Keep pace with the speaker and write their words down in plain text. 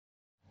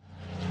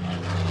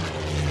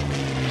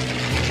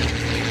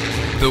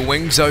The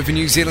Wings Over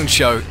New Zealand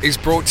show is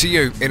brought to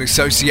you in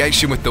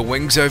association with the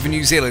Wings Over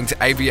New Zealand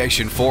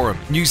Aviation Forum,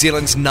 New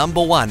Zealand's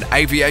 #1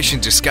 aviation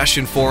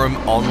discussion forum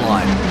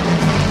online.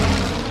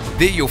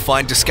 There you'll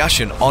find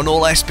discussion on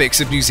all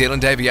aspects of New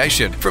Zealand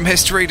aviation, from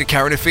history to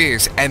current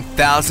affairs, and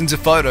thousands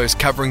of photos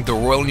covering the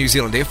Royal New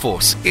Zealand Air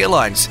Force,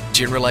 airlines,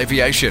 general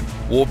aviation,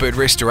 warbird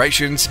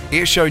restorations,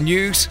 airshow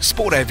news,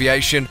 sport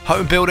aviation,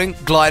 home building,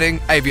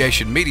 gliding,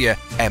 aviation media,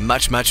 and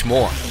much, much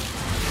more.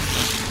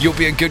 You'll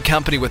be in good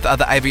company with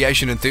other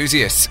aviation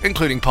enthusiasts,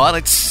 including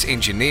pilots,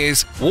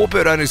 engineers,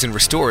 warbird owners and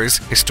restorers,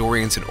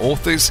 historians and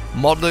authors,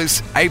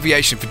 modelers,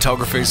 aviation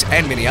photographers,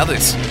 and many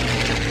others.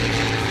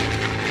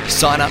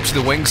 Sign up to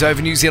the Wings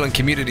Over New Zealand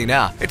community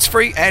now. It's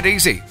free and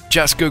easy.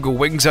 Just Google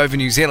Wings Over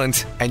New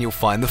Zealand and you'll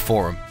find the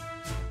forum.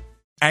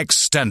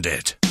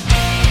 Extended.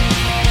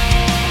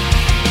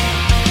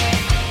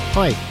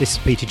 Hi, this is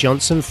Peter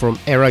Johnson from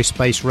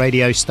aerospace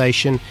radio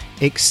station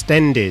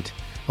Extended,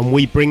 and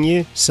we bring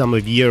you some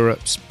of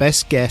Europe's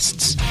best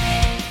guests.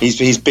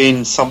 He's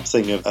been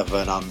something of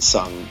an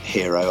unsung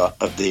hero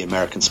of the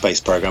American space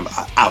program,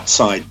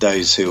 outside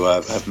those who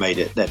have made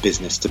it their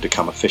business to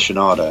become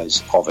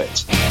aficionados of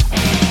it.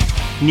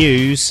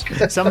 News.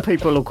 Some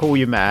people will call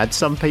you mad,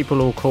 some people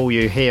will call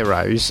you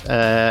heroes,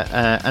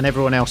 and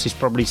everyone else is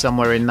probably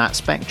somewhere in that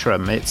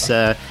spectrum. It's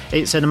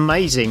an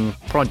amazing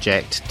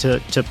project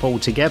to pull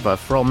together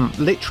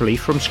literally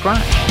from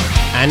scratch.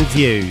 And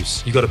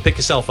views. You've got to pick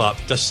yourself up,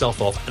 dust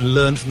yourself off, and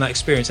learn from that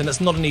experience. And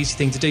that's not an easy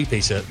thing to do,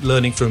 Peter,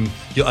 learning from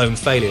your own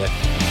failure.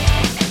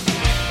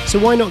 So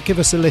why not give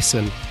us a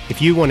listen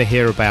if you want to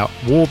hear about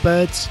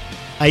warbirds,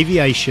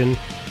 aviation,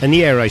 and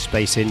the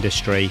aerospace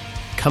industry?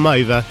 Come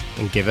over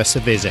and give us a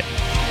visit.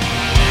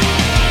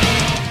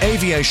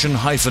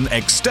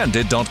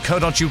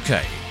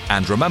 aviation-extended.co.uk.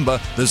 And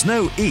remember, there's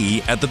no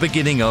E at the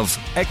beginning of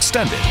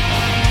Extended.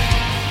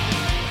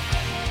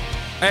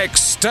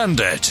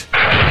 Extended.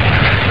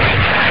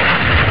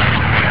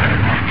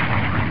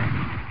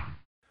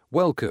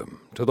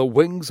 Welcome to the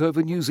Wings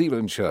Over New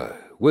Zealand show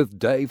with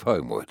Dave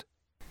Homewood.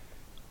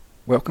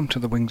 Welcome to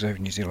the Wings Over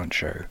New Zealand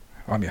show.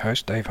 I'm your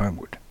host, Dave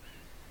Homewood.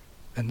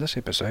 In this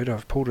episode,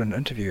 I've pulled an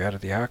interview out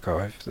of the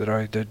archive that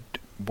I did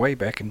way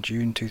back in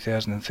June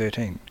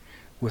 2013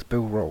 with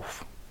Bill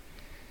Rolfe.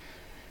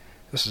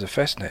 This is a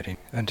fascinating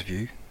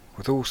interview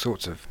with all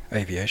sorts of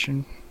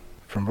aviation,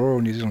 from Royal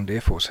New Zealand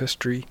Air Force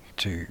history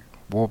to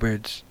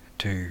warbirds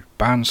to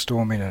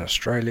barnstorming in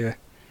Australia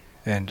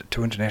and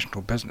to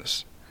international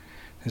business.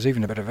 There's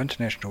even a bit of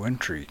international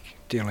intrigue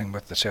dealing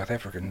with the South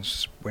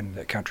Africans when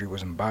that country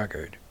was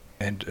embargoed,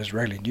 and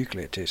Israeli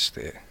nuclear tests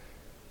there.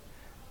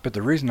 But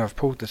the reason I've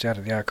pulled this out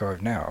of the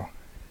archive now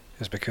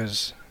is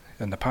because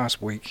in the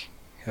past week,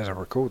 as I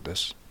record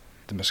this,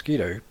 the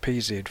Mosquito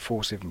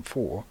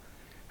PZ474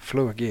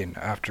 flew again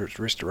after its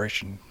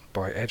restoration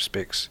by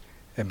Avspecs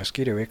and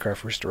Mosquito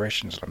Aircraft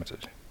Restorations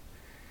Limited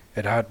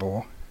at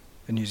Ardmore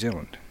in New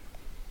Zealand.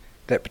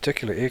 That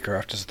particular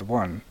aircraft is the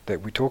one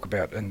that we talk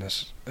about in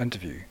this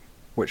interview,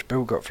 which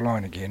Bill got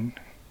flying again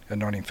in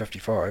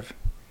 1955,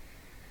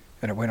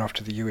 and it went off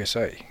to the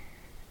USA.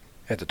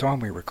 At the time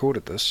we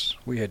recorded this,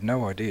 we had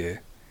no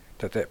idea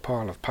that that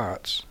pile of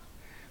parts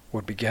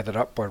would be gathered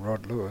up by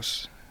Rod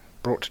Lewis,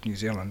 brought to New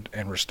Zealand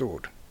and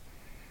restored.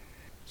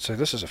 So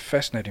this is a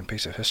fascinating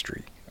piece of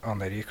history on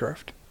that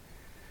aircraft,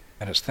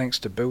 and it's thanks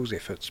to Bill's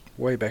efforts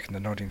way back in the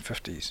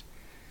 1950s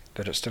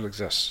that it still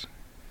exists.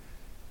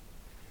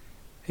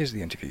 Here's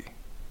the interview.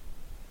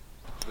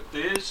 But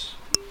there's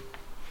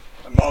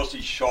a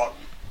Mozzie shot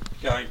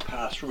going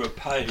past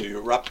Ruapehu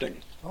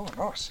erupting. Oh,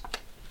 nice.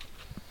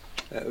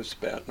 That was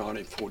about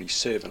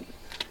 1947.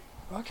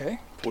 Okay.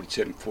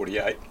 47,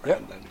 48. Yep.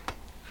 And then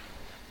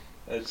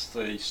it's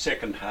the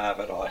second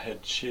Harvard I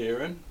had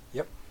share in.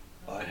 Yep.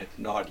 I had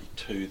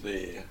 92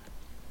 there.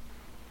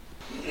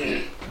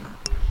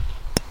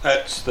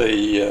 That's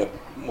the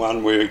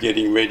one we were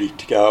getting ready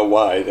to go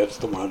away. That's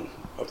the one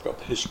I've got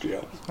the history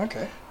of.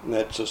 Okay. And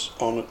that's just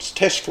on its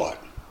test flight.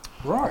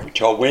 Right.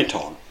 Which I went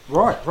on.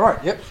 Right,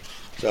 yep.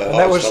 So and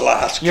I was the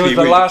last Kiwi. You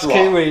were the last fly.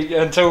 Kiwi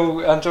until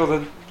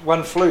the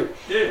one flew.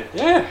 Yeah.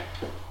 Yeah.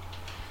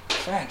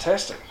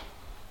 Fantastic.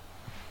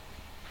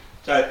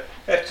 So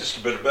that's just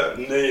a bit about it.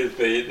 And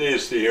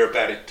there's the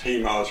aerobatic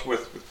team I was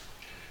with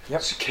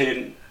Yep.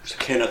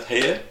 Kenneth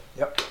here.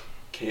 Yep.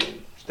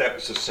 Ken. That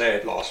was a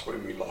sad loss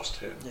when we lost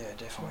him. Yeah,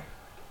 definitely.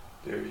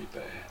 Very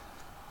bad.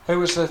 Who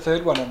was the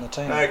third one in the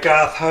team?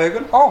 Garth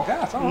Hogan. Oh,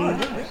 Garth. Oh,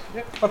 right.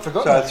 Yeah. I'd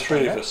forgotten. So that.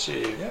 three of us,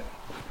 yeah. Yep.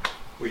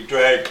 We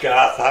dragged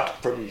Garth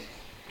up from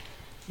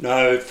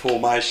no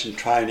formation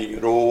training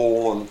at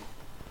all and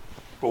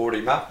brought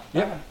him up.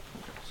 Yep.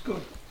 It's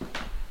good.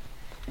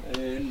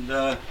 And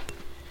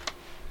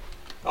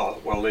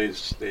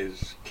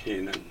there's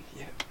Ken and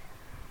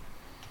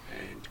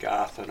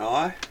Garth and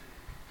I.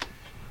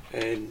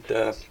 And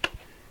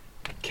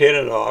Ken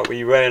and I,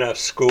 we ran a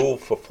school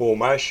for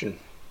formation.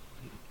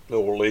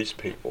 All these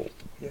people.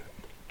 Yeah.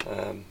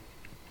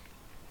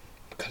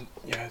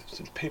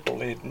 Some people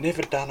they'd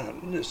never done it.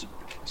 And there's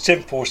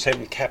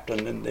 747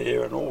 captain in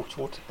there and all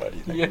sorts of bloody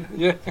things.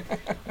 Yeah.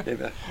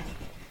 Never.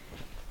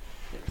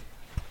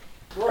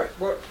 Right,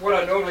 what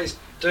I normally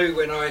do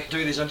when I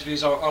do these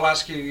interviews, I'll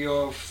ask you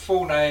your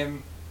full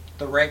name,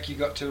 the rank you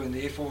got to in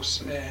the Air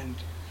Force, and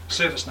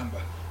service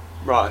number.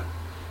 Right.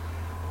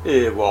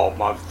 Yeah, well,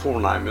 my full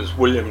name is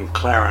William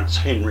Clarence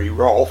Henry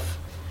Rolfe,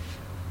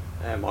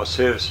 and my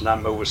service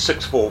number was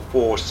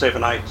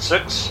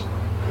 644786,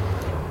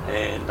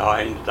 and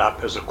I ended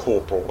up as a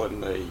corporal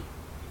in the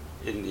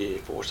Air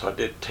Force. I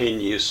did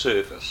 10 years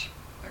service.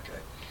 Okay.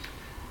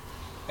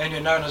 And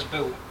you're known as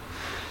Bill?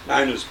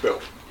 Known as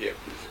Bill, yep.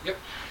 Yep.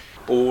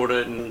 Born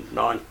in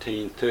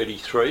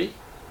 1933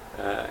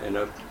 in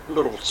a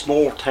little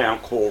small town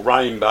called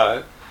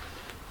Rainbow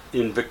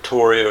in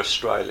Victoria,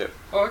 Australia.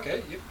 Oh,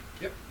 okay, yep.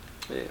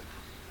 Yeah.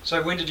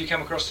 So when did you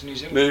come across to New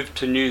Zealand? Moved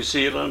to New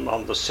Zealand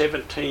on the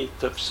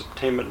 17th of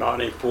September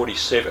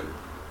 1947.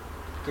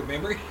 Good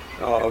memory?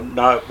 Oh,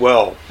 no,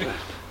 well,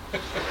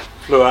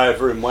 flew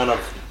over in one of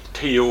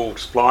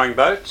Teal's flying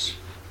boats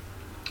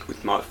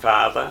with my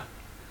father.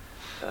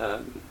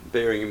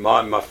 Bearing in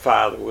mind my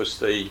father was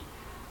the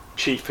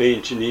Chief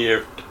Engineer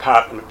of the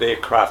Department of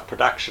Aircraft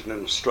Production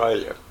in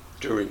Australia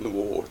during the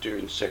war,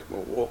 during the Second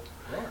World War.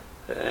 Right.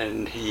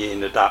 And he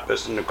ended up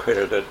as an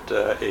accredited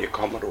Air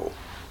Commodore.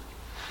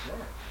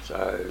 Right.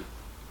 So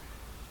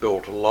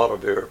built a lot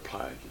of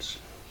aeroplanes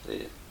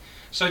there.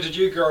 So did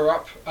you grow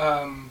up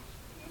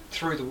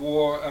through the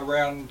war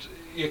around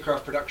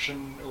aircraft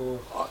production, or?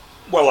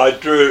 Well, I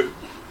grew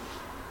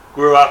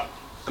up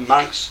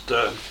amongst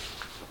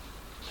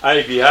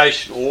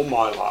aviation all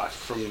my life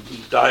from the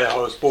day I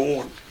was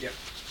born. Yep.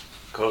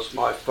 Because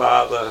my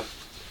father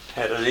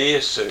had an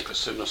air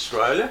circus in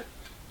Australia.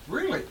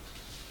 Really?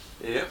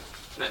 Yep,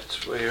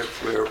 that's where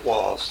it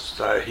was.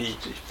 So he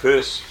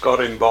first got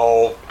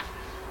involved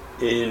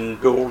in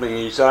building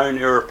his own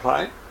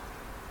aeroplane,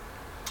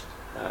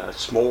 a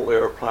small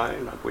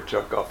aeroplane, which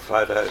I've got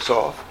photos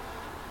of.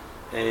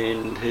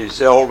 And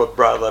his elder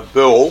brother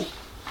Bill,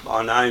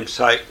 my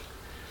namesake,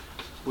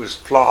 was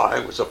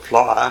a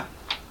flyer,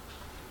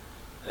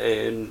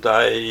 and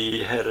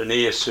they had an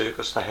air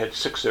circus. They had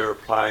 6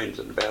 aeroplanes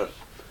and about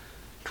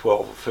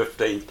 12 or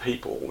 15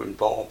 people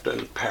involved,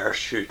 in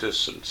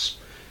parachutists and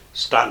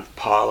stunt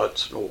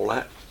pilots and all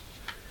that.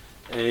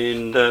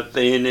 And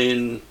then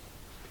in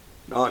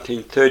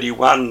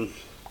 1931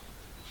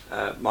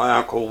 my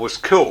uncle was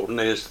killed, and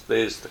there's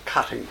the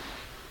cutting.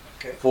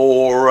 Okay.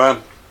 For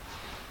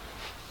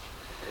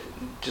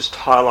just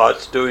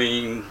highlights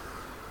doing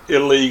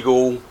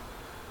illegal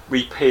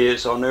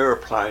repairs on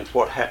aeroplanes,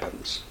 what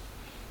happens.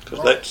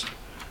 Because that's,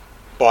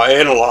 by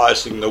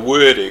analysing the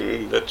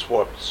wording, that's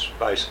what's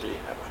basically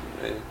happened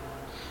there.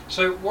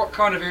 So what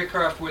kind of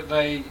aircraft were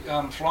they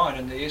flying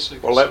in the air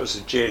circus? Well, that was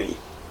a Jenny.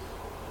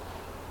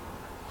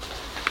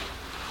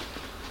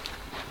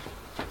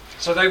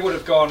 So they would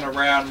have gone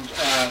around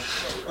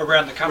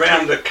the country?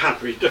 Around the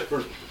country,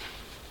 different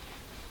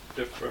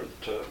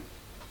towns.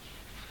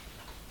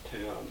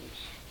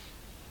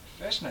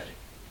 Fascinating.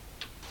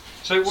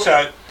 So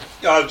I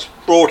was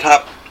brought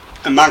up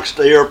amongst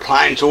the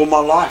aeroplanes all my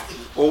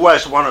life.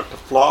 Always wanted to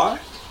fly,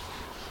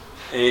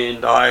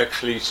 and I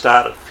actually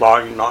started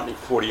flying in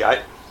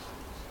 1948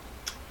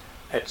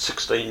 at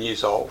 16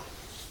 years old,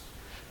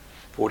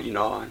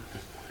 49,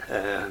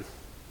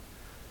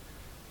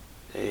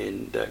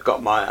 and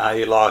got my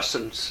A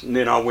licence, and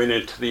then I went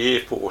into the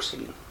Air Force,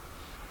 and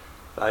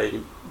they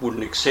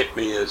wouldn't accept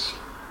me as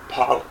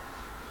pilot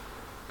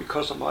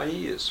because of my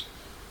ears.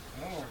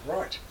 Oh,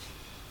 right.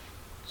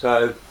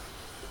 So,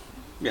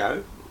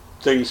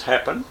 things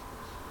happen,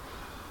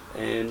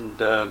 and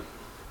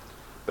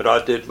but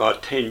I did my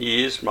 10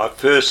 years. My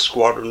first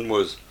squadron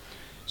was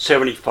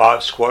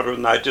 75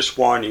 Squadron. They were just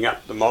winding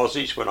up the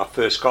Mozzies when I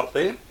first got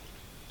there,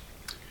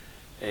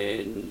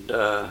 and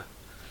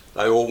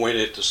they all went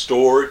into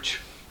storage.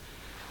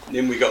 And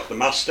then we got the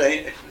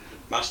Mustangs,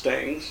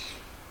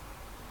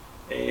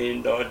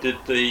 and I did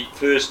the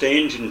first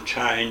engine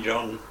change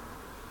on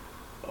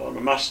a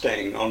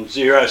Mustang, on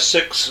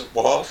 06 it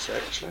was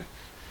actually,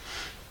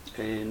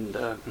 and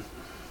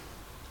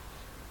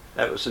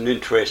that was an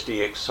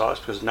interesting exercise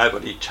because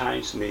nobody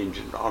changed an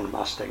engine on a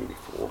Mustang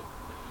before.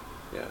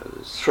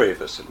 There's 3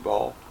 of us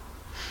involved.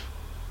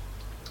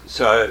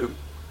 So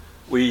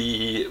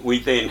we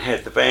then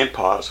had the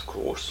Vampires, of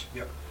course.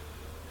 Yep.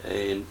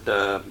 And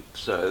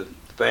so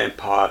the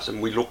Vampires,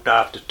 and we looked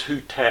after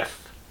 2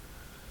 TAF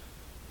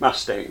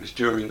Mustangs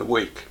during the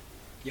week.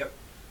 Yep.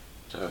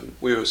 So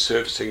we were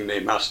servicing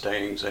their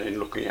Mustangs and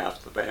looking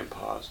after the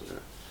Vampires.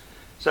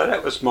 So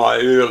that was my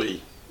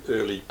early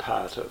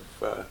part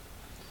of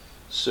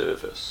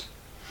service.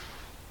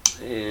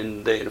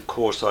 And then of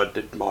course I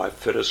did my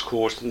fitters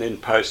course and then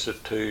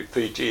posted to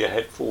Fiji. I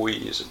had 4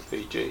 years in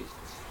Fiji,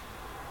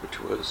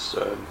 which was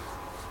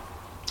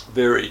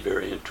very,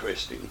 very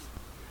interesting.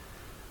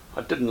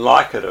 I didn't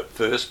like it at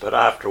first, but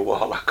after a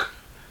while I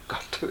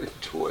got to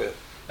enjoy it.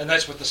 And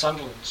that's with the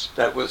Sunderlands?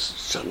 That was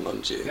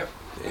Sunderlands, yeah. Yep.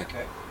 Yeah.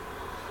 Okay.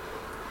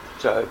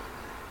 So,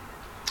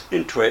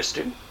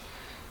 interesting.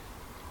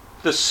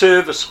 The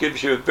service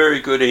gives you a very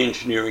good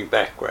engineering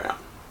background.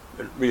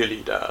 It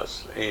really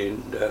does.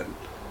 And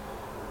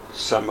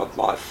some of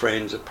my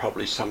friends are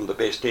probably some of the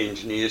best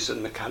engineers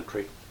in the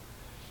country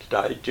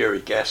today,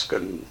 Jerry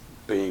Gaskin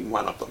being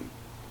one of them,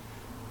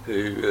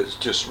 who has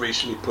just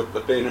recently put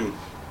the Venom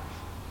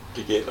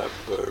together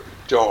for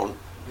John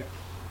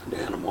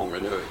down in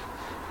Wanganui.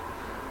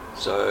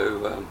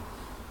 So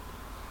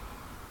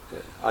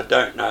I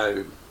don't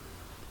know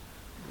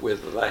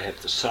whether they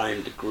have the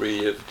same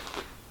degree of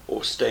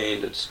or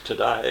standards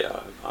today.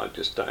 I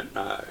just don't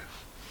know.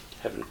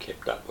 Haven't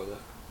kept up with it.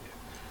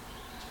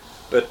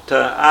 But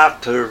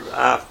after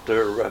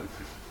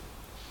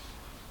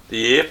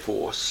the Air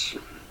Force,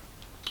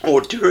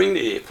 or during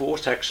the Air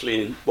Force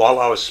actually, while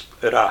I was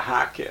at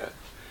Ahakia,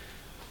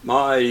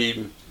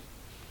 my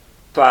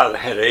father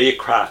had an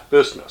aircraft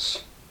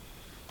business,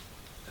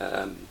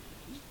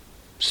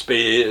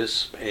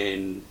 spares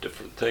and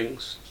different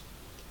things,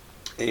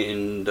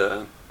 and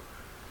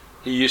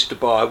he used to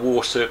buy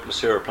war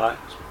surplus aeroplanes.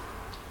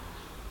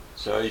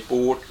 So he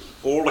bought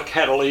all the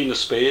Catalina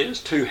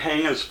spares, 2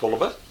 hangars full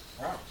of it,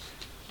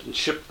 and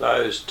shipped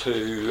those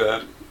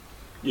to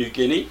New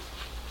Guinea.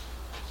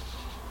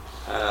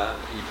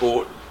 He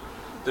bought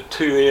the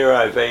 2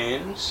 aero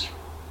vans,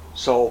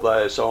 sold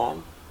those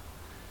on,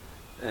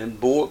 and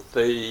bought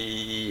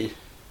the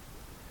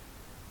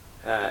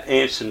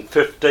Anson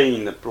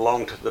 15 that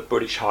belonged to the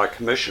British High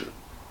Commission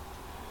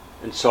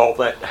and sold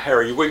that to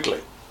Harry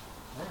Wigley.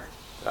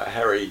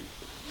 Harry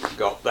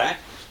got that,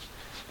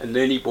 and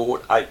then he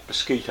bought 8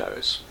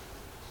 Mosquitoes.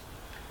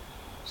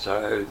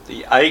 So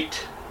the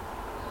 8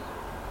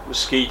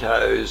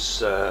 Mosquitoes,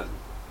 there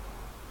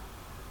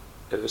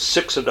was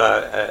 6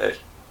 at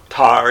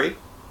Tari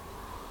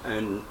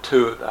and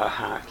 2 at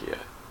Ahakia.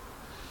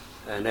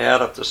 And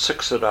out of the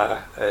 6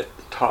 at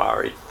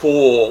Tari,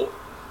 4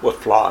 were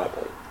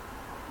flyable,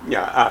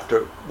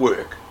 after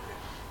work.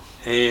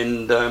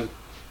 And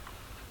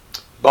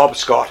Bob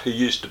Scott, who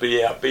used to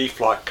be our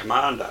B-Flight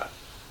commander,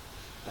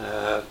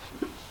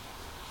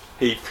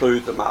 he flew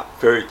them up,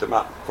 ferried them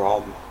up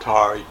from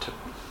Tari to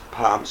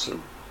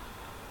Palmerston.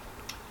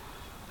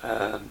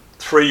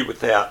 3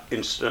 without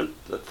incident.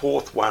 The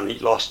 4th one, he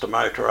lost a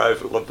motor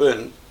over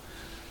Levin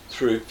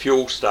through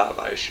fuel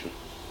starvation,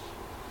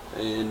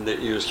 and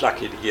he was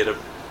lucky to get him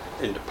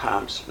into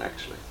Palmerston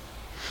actually.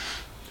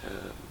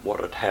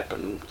 What had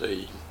happened,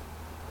 the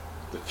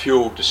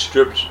fuel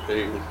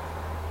distributing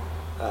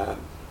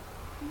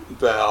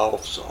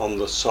valves on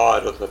the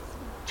side of the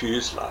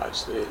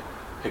fuselage there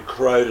had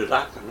corroded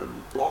up and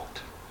had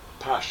blocked,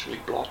 partially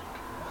blocked,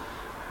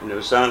 and it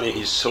was only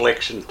his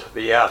selection to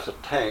the outer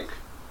tank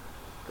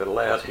that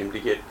allowed him to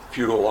get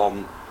fuel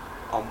on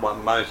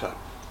one motor.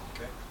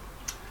 Okay.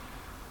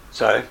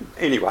 So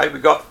anyway, we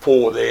got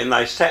 4 there, and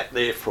they sat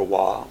there for a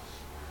while,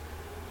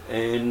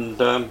 and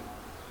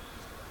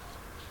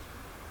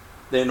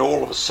then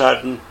all of a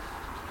sudden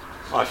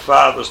my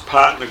father's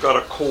partner got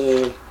a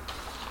call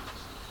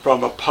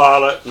from a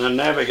pilot and a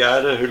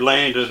navigator who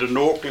landed in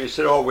Auckland. He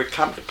said, "Oh, we're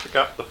come to pick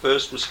up the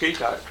first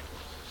Mosquito."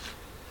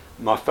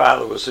 My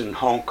father was in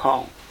Hong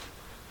Kong,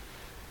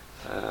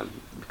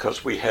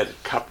 because we had a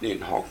company in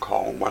Hong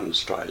Kong, one in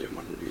Australia and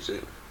one in New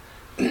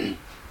Zealand.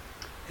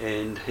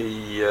 And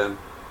he,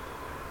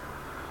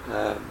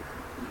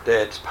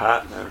 Dad's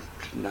partner,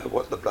 didn't know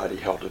what the bloody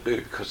hell to do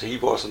because he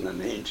wasn't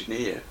an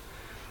engineer.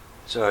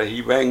 So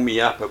he rang me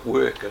up at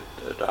work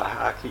at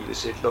Ahaki. He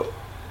said, "Look,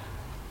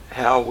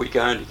 how are we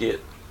going to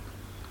get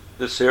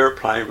this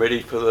aeroplane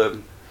ready for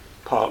the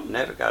pilot and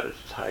navigator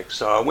to take?"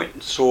 So I went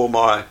and saw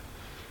my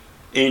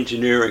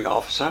engineering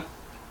officer,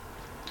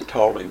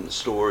 told him the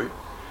story,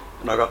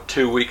 and I got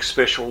 2 weeks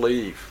special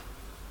leave.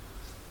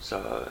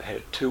 So I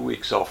had 2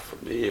 weeks off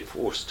from the Air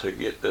Force to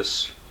get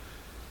this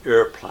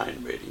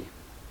aeroplane ready.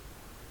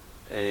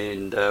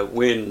 And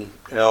when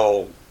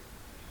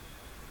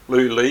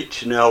Lou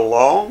Leach and Al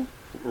Long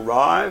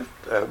arrived,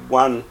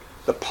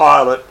 the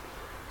pilot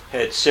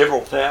had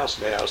several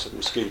thousand hours of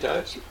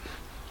Mosquitoes,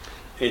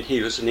 and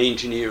he was an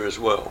engineer as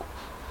well.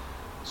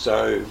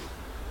 So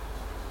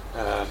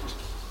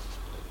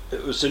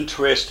it was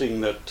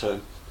interesting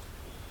that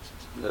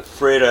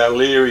Fred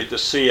O'Leary, the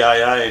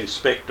CAA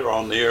inspector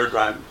on the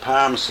aerodrome in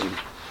Palmerston,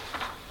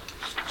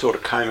 sort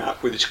of came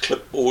up with his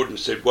clipboard and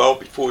said, "Well,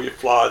 before you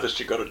fly this,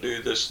 you've got to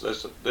do this,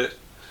 this, and this."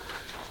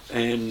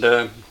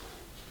 And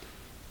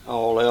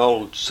old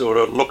Al sort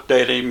of looked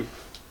at him.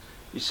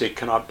 He said,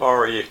 "Can I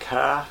borrow your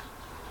car?"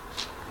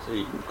 So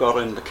he got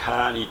in the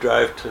car and he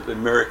drove to the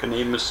American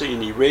Embassy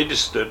and he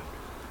registered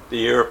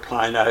the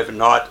aeroplane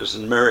overnight as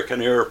an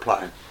American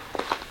aeroplane.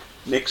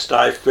 Next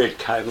day Fred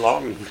came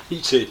along and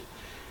he said,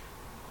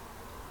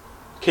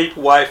 "Keep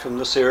away from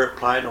this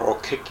aeroplane or I'll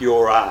kick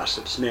your ass.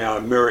 It's now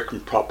American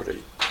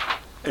property."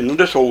 And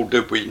little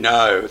did we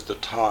know at the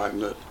time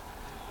that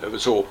it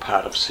was all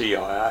part of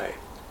CIA.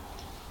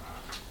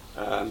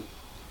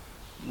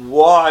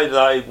 Why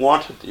they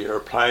wanted the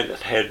aeroplane,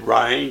 it had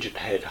range, it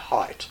had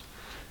height.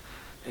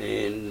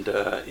 And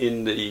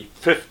in the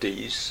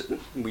 50s,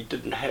 we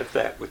didn't have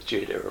that with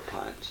jet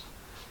aeroplanes.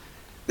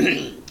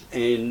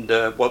 And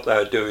what they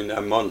were doing, they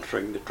were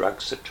monitoring the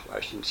drug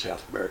situation in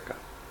South America.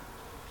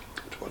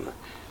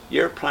 The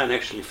aeroplane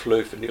actually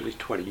flew for nearly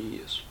 20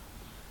 years,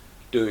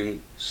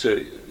 doing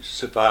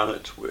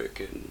surveillance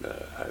work in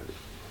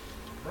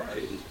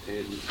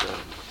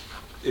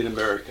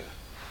America.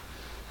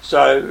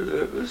 So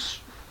it was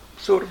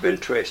sort of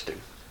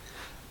interesting.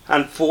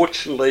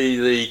 Unfortunately,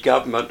 the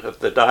government of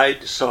the day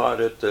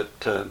decided that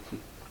the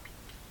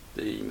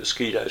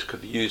mosquitoes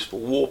could be used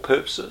for war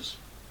purposes,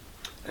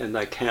 and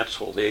they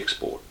cancelled the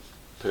export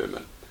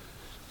permit.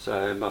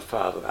 So my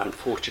father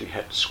unfortunately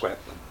had to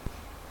scrap them,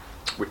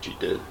 which he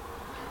did.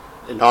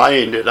 And I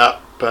ended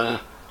up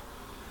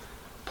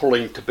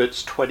pulling to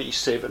bits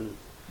 27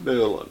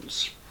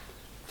 Merlins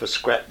for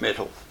scrap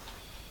metal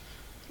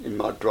in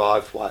my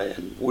driveway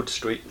in Wood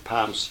Street in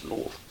Palmerston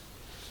North.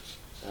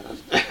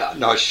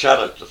 And I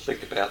shudder to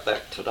think about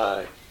that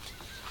today.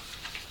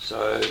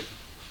 So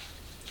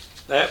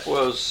that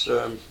was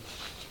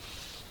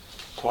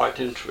quite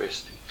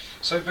interesting.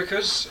 So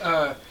because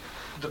the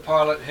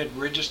pilot had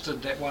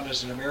registered that one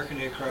as an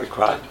American aircraft,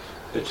 Right.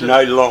 It's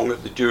no longer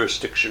the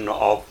jurisdiction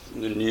of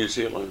the New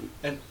Zealand.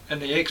 And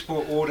the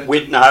export order...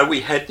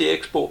 We had the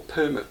export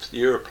permit for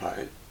the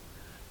aeroplane,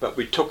 but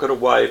we took it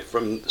away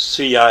from the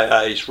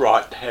CAA's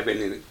right to have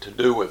anything to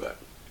do with it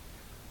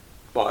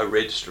by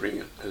registering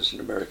it as an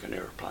American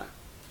aeroplane.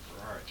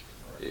 Right.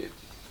 Yeah.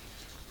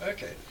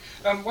 Okay.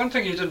 One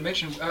thing you didn't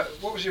mention,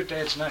 what was your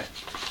dad's name?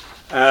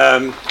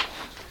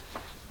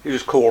 He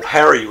was called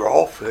Harry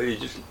Rolfe.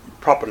 His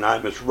proper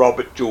name is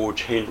Robert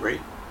George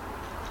Henry,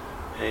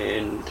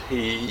 and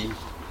he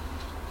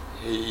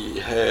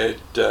had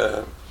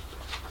the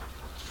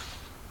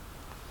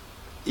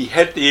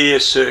air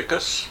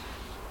circus.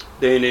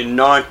 Then in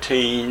about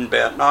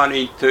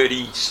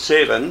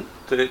 1937,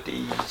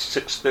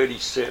 36,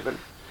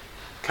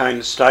 became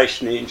the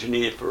station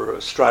engineer for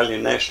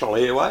Australian National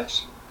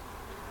Airways,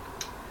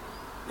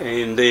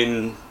 and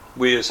then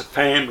we as a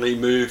family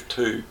moved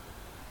to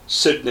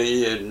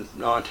Sydney in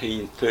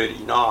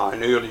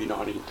 1939, early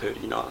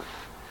 1939,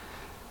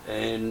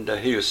 and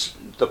he was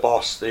the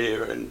boss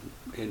there in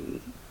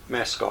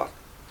Mascot.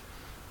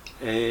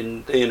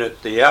 And then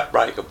at the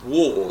outbreak of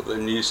war,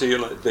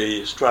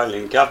 the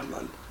Australian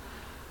government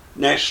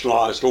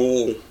nationalised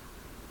all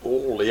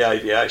the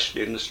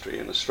aviation industry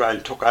in Australia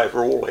and took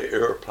over all their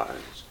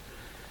aeroplanes.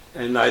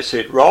 And they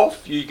said,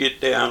 Rolfe, you get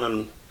down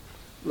and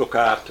look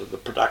after the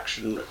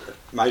production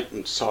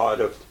maintenance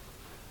side of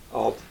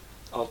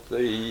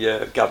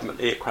the government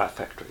aircraft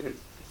factory in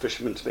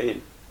Fisherman's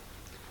Bend.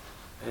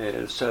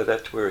 And so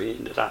that's where he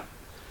ended up.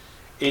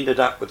 Ended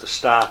up with a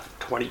staff of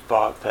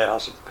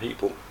 25,000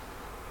 people.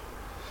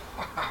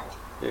 Wow.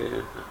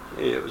 Yeah,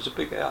 it was a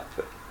big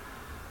outfit.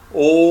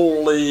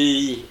 All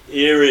the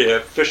area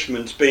of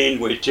Fisherman's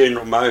Bend where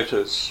General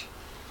Motors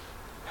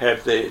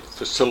have their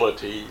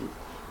facility,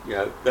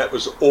 that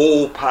was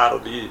all part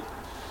of the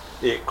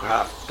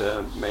aircraft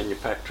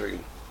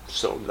manufacturing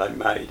facility. They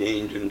made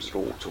engines and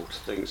all sorts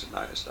of things in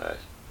those days.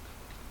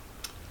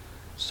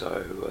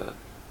 So,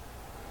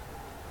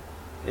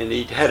 and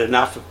he'd had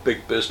enough of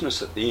big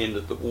business at the end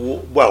of the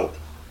war. Well,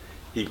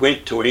 he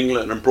went to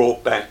England and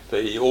brought back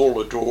all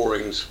the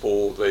drawings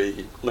for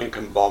the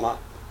Lincoln bomber,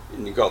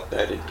 and he got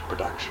that into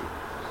production,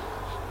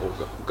 or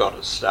got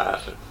it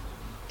started.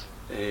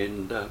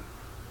 And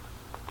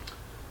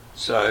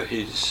so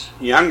his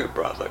younger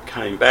brother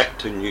came back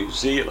to New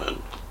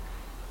Zealand,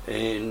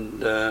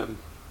 and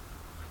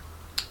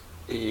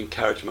he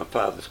encouraged my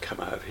father to come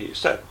over here.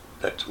 So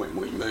that's when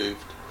we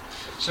moved.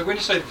 So when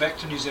you say back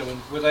to New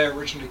Zealand, were they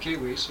originally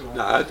Kiwis? Or?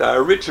 No, they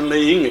were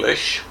originally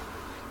English.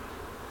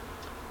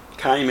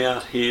 Came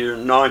out here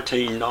in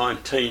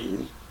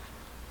 1919,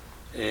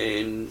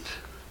 and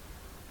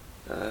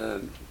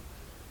my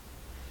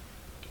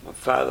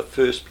father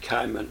first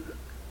became an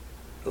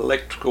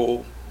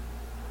electrical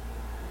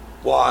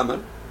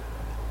wireman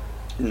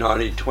in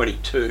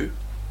 1922,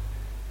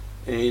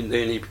 and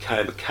then he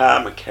became a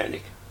car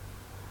mechanic.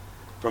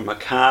 From a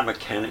car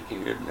mechanic, he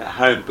had a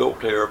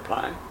home-built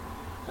aeroplane,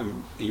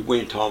 and he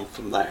went on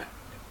from that,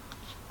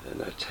 and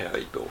that's how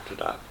he built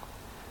it up.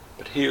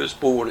 But he was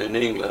born in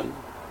England.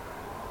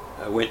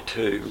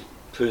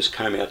 First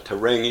came out to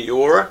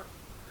Rangiora,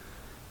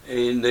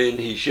 and then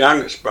his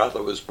youngest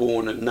brother was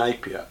born in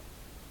Napier,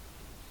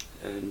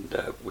 and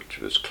which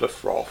was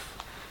Cliff Rolfe.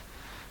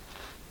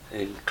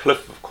 And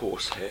Cliff, of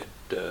course, had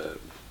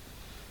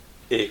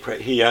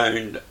aircraft. He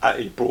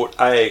brought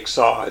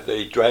AXI,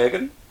 the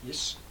Dragon.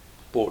 Yes.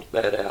 Brought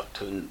that out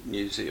to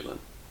New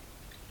Zealand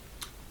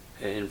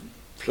and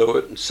flew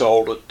it and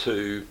sold it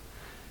to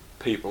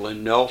people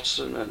in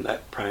Nelson and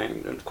that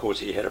pranged. And of course,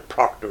 he had a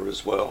Proctor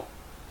as well.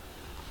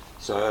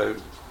 So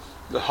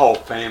the whole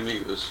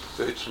family was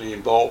virtually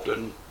involved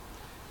in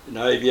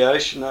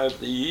aviation over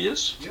the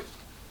years. Yep.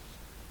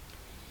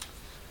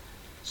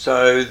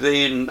 So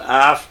then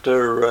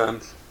after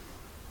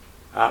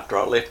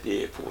I left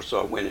the Air Force,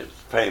 I went into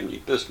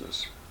family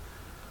business,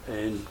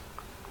 and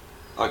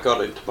I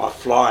got into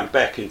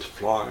back into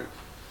flying,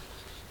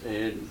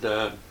 and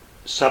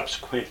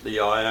subsequently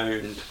I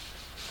owned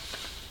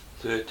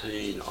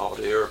 13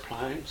 odd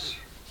aeroplanes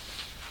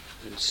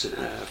and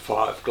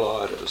 5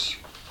 gliders.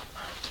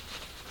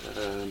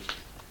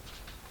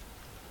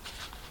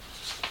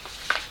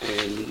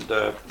 and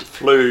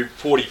flew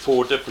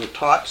 44 different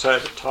types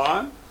over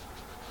time.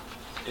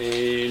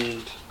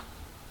 And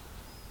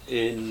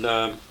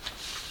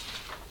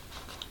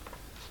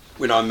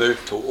when I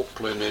moved to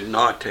Auckland in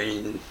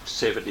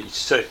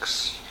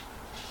 1976,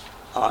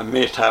 I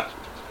met up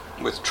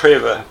with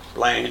Trevor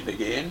Bland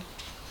again,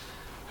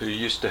 who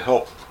used to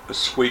help a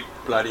sweet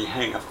bloody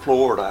hang a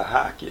floor at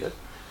Ohakia.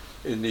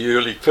 In the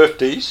early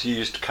 50s, he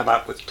used to come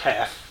up with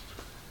TAF.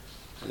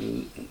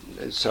 And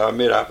so I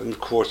met up, and of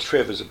course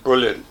Trevor's a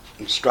brilliant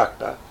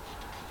instructor.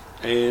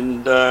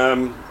 And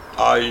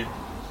I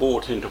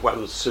bought into one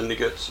of the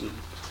syndicates, and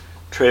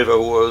Trevor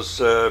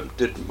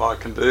did my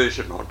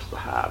conversion onto the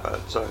harbour.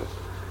 So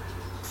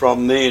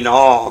from then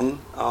on,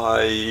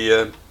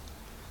 I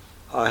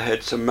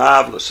had some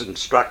marvellous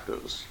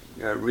instructors,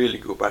 really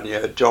good ones.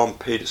 John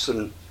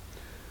Peterson,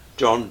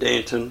 John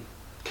Danton,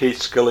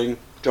 Keith Skilling,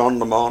 John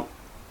Lamont,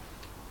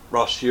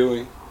 Ross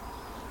Ewing,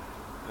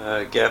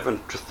 Gavin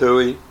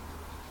Trethui,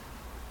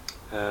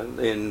 and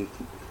then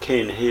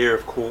Ken Hare,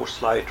 of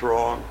course, later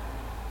on.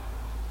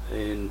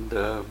 And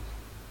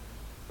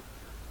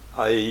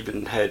I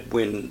even had,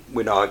 when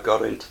I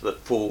got into the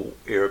full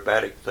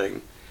aerobatic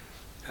thing,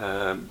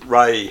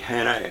 Ray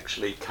Hanna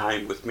actually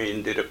came with me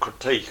and did a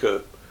critique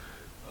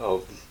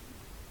of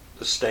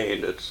the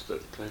standards.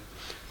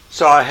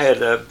 So I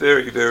had a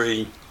very,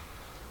 very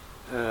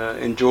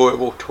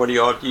enjoyable 20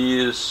 odd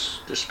years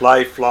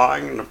display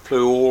flying, and I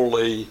flew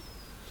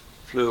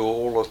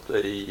all of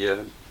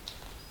the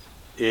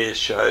air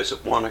shows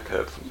at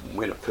Wanaka from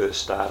when it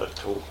first started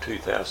till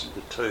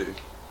 2002.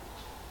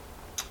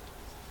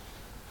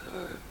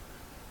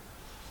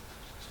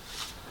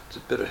 It's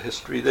a bit of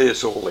history.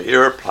 There's all the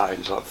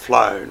aeroplanes I've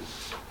flown,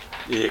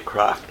 the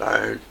aircraft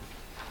owned.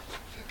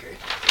 Okay.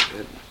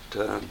 And,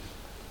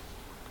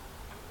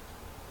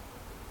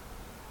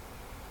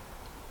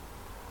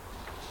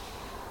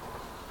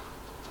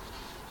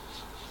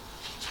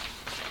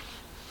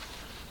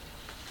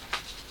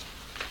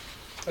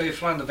 oh, you've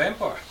flown the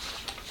Vampire?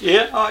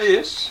 Yeah,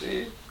 yes,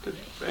 the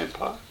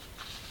Vampire.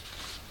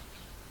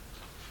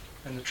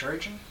 And the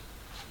Trojan?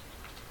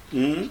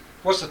 Mm.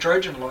 What's the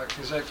Trojan like?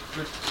 Is that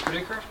good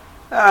aircraft?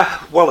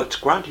 Well, it's a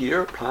grunty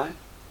aeroplane.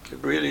 It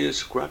really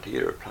is a grunty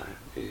aeroplane.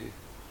 Yeah.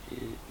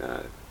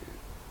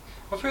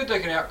 I've heard they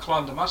can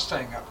outclimb the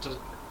Mustang up to...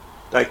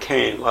 They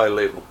can, low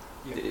level.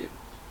 Yeah.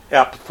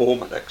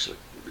 Outperform it, actually,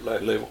 low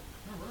level.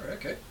 Oh, right,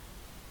 okay.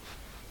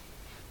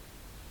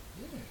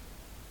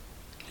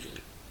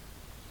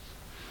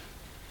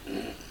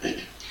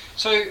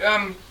 So,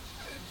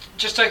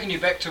 just taking you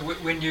back to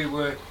when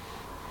you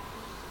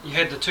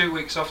had the 2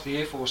 weeks off the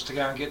Air Force to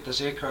go and get this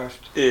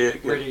aircraft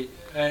ready,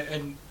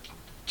 and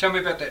tell me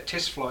about that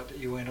test flight that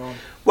you went on.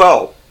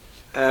 Well,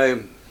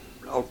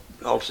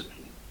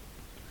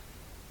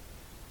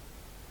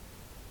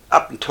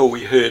 up until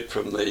we heard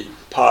from the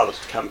pilots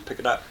to come pick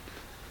it up,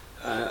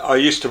 I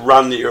used to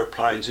run the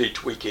aeroplanes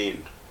each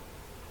weekend.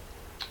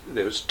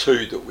 There was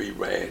 2 that we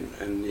ran,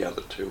 and the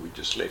other 2 we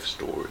just left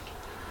storage,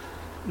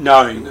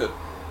 knowing that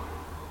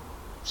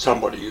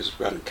somebody is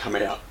going to come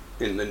out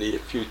in the near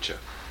future.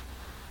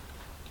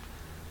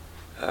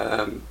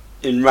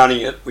 In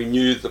running it, we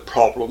knew the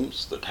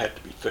problems that had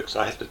to be fixed.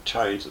 I had to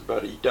change the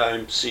bloody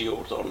dome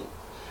seals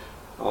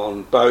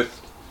on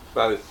both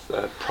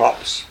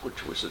props,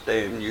 which was a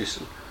damn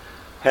nuisance.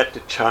 Had to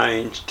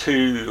change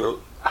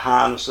 2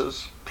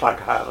 harnesses, plug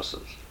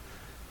harnesses,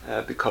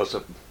 because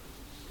of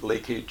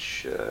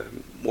leakage,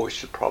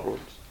 moisture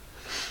problems.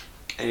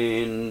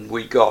 And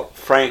we got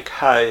Frank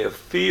Hay of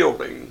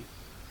Fielding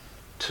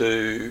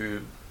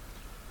to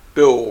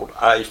build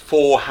a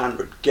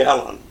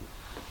 400-gallon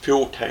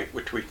fuel tank,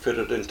 which we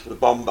fitted into the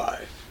bomb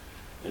bay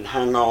and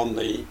hung on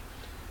the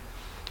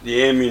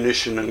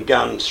ammunition and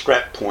gun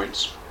strap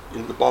points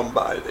in the bomb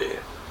bay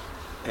there.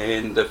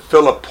 And the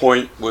filler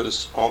point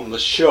was on the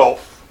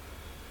shelf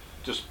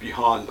just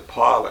behind the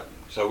pilot,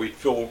 so we'd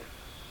fill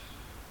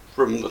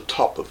from the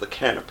top of the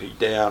canopy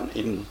down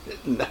in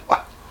that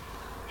way.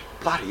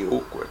 Bloody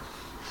awkward.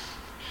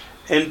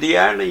 And the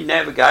only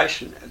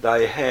navigation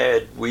they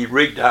had, we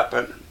rigged up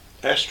an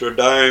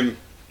Astrodome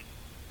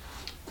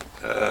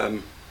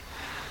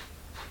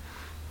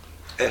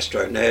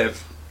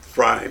Astronav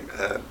frame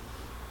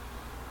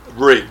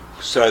rig,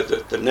 so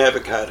that the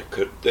navigator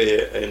could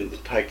there and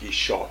take his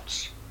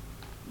shots.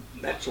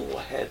 That's all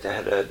I had. They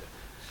had a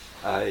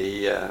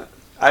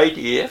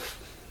ADF,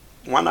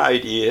 one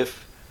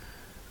ADF,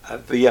 a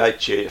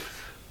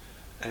VHF,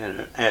 and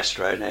an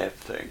Astronav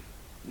thing.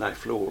 And they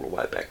flew all the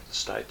way back to the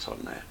States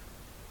on that.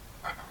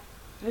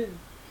 Yeah.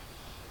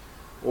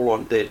 All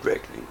on dead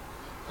reckoning.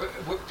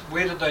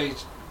 Where did they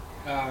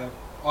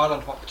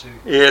island hop to?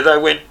 Yeah, they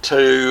went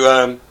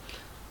to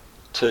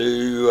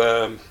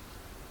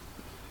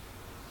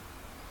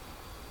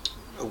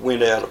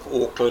went out of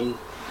Auckland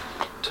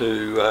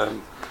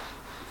to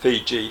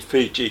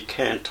Fiji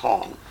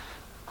Canton,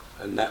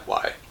 and that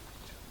way.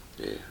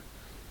 Yeah.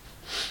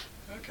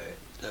 Okay.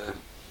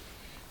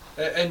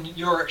 And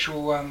your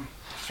actual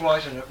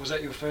flight in it, was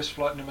that your first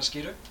flight in a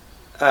Mosquito?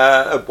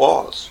 It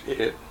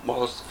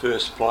was the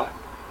first flight.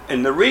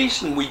 And the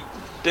reason we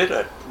did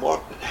it,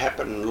 what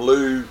happened,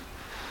 Lou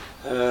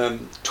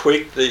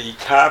tweaked the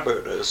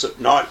carburetors at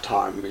night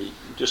time,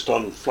 just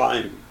on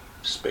flame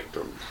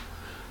spectrum.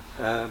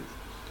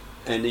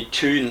 And he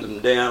tuned them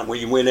down.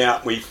 We went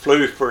out, we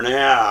flew for an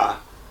hour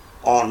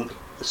on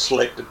a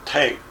selected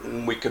tank,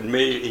 and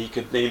he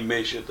could then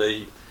measure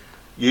the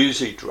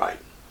usage rate.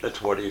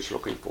 That's what he was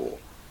looking for.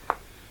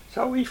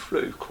 So we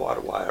flew quite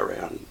a way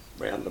around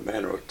the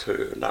Manor of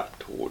Two and up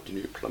towards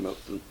New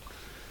Plymouth and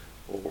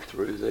all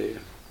through there.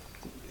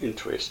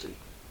 Interesting.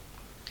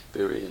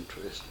 Very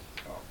interesting.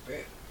 Oh,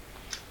 bet.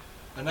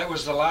 And that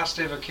was the last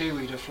ever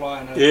Kiwi to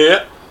fly in a...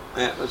 Yeah,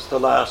 that was the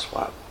last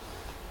one.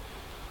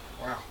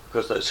 Wow.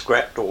 Because they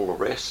scrapped all the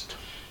rest.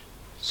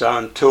 So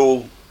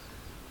until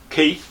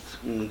Keith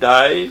and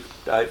Dave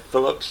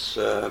Phillips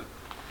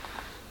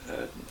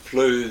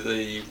flew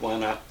the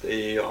one up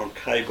there on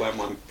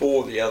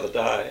K114 the other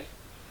day,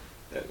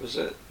 that was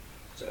it.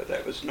 So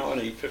that was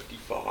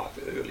 1955,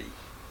 early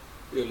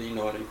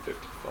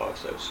 1955,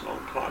 so it's a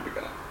long time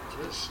ago.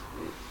 Yes.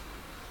 Yeah.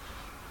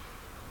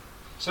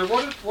 So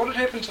what had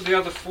happened to the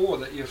other 4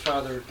 that your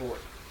father had bought?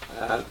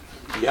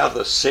 The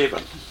other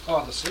 7.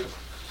 Oh, the 7.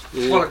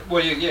 Yeah.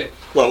 Well, yeah.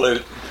 Well,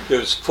 there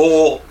was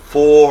four.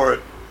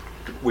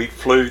 We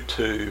flew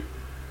to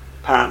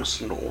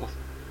Palmerston North.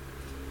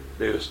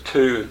 There was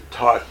 2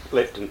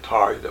 left in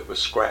Torrey that were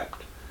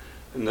scrapped,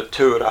 and the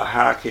 2 at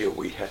Ahakia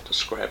we had to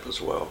scrap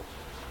as well.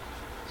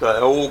 So they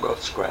all got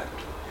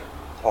scrapped,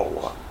 whole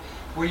lot.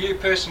 Were you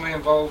personally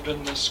involved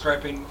in the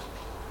scrapping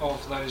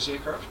of those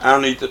aircraft?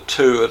 Only the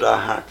 2 at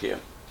Ahakia.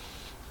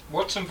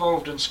 What's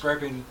involved in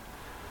scrapping?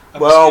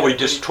 Well, we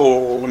just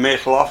tore all the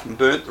metal off and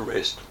burnt the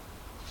rest.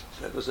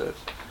 That was it.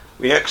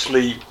 We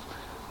actually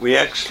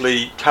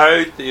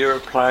towed the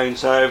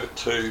aeroplanes over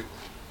to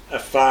a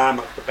farm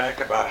at the back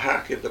of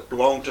Ahakia that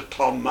belonged to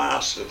Tom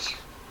Masters.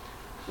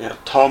 Now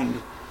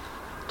Tom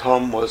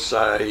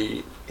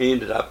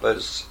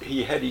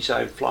he had his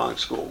own flying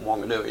school in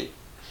Wanganui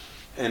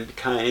and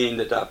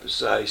ended up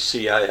as a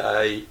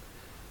CAA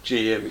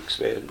GM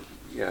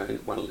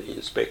one of the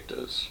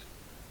inspectors.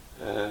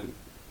 And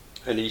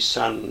his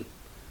son,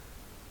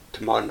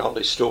 to my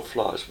knowledge, still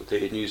flies with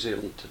Air New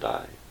Zealand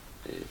today.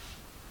 Yeah.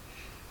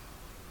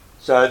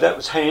 So that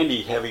was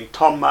handy having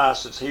Tom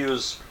Masters. He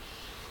was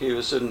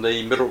in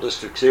the Middle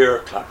Districts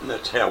Aero Club, and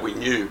that's how we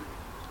knew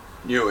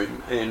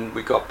him, and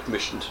we got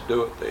permission to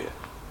do it there.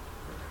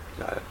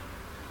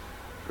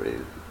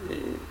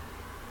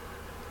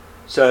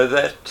 So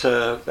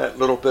that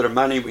little bit of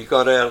money we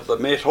got out of the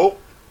metal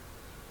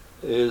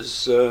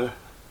is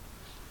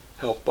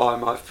helped buy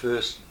my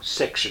first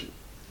section,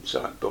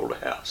 so I built a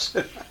house.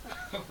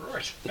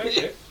 Right.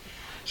 Okay.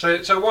 So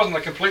it wasn't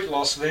a complete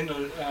loss then.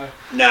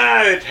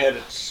 No, it had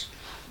its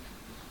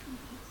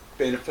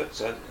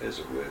benefits, as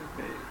it were.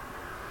 Yeah.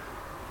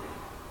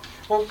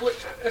 Well,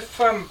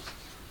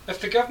 if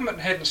the government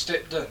hadn't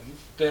stepped in,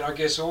 then I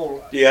guess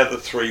all the other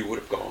 3 would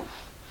have gone.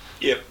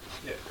 Yep.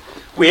 Yeah.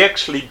 We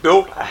actually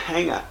built a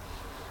hangar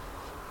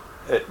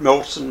at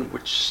Milton,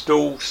 which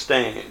still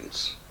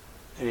stands,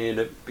 and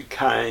it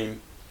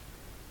became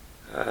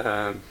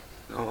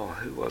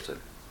who was it?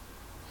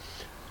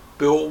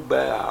 Bill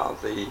Bow,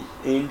 the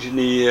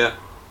engineer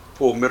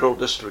for Middle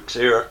Districts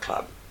Aero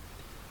Club.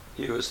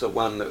 He was the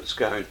one that was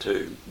going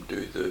to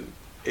do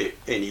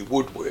any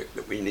woodwork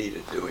that we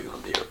needed doing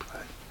on the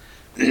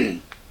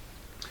aeroplane.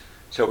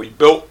 So we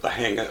built the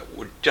hangar. It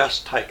would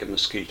just take a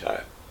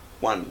Mosquito,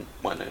 one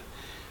in,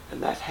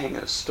 and that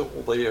hangar's still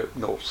there at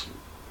Milton,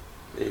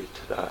 there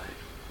today.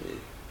 Yeah.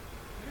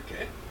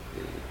 Okay.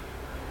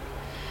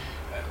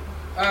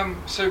 Yeah.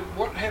 So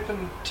what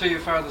happened to your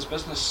father's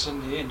business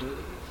in the end?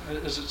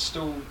 Is it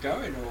still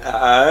going?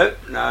 Or?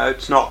 No,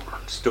 it's not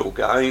still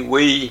going.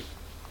 We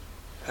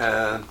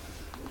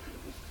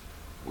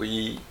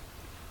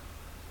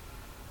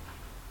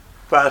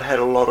Father had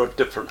a lot of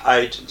different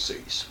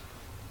agencies,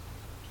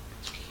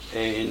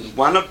 and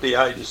one of the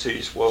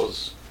agencies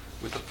was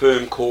with a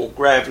firm called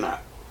Grosvenor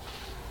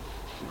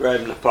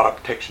Fire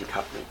Protection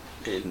Company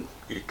in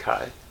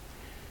UK,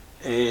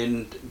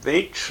 and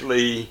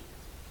eventually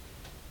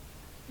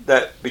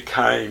that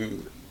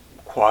became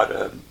quite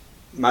a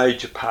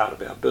major part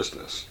of our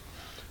business.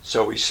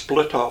 So we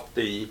split off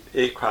the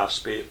aircraft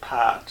spare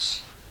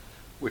parts,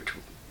 which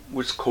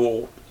was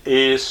called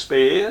Air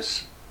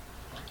Spares,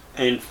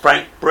 and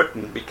Frank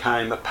Britton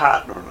became a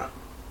partner in it.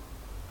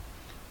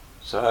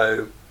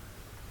 So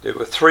there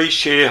were 3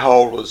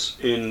 shareholders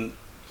in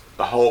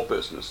the whole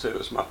business. There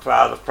was my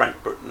father,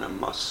 Frank Britton, and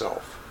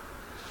myself.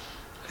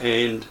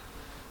 And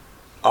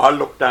I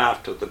looked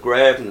after the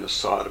Grosvenor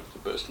side of the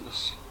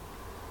business,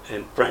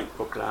 and Frank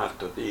looked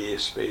after the Air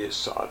Spares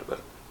side of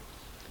it.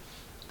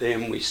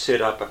 Then we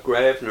set up a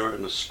Grosvenor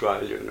in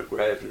Australia and a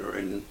Grosvenor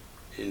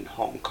in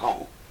Hong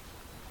Kong.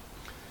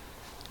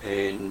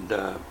 And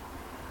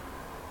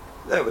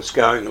that was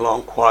going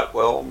along quite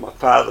well. My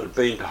father had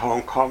been to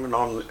Hong Kong, and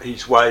on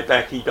his way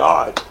back he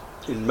died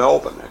in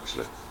Melbourne,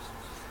 actually.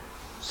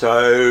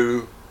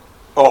 So,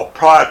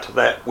 prior to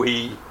that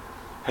we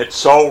had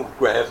sold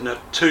Grosvenor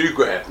to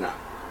Grosvenor.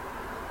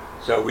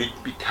 So we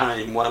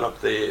became one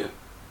of their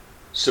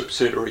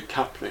subsidiary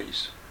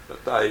companies,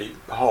 but they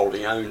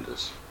wholly owned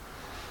us.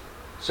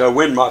 So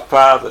when my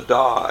father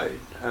died,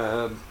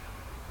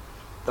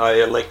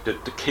 they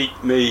elected to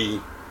keep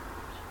me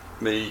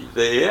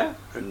there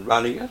and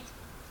running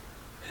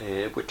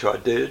it, which I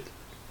did.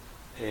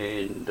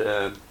 And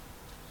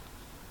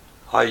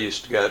I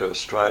used to go to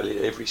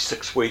Australia every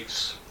 6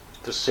 weeks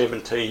for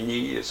 17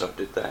 years. I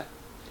did that.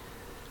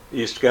 I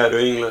used to go to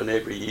England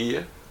every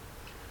year.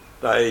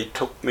 They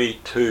took me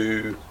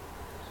to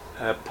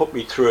put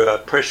me through a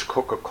pressure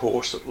cooker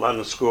course at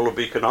London School of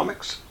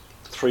Economics,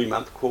 a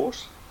 3-month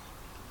course,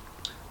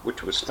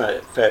 which was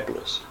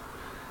fabulous.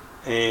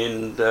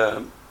 And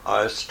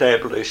I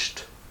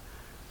established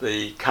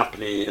the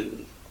company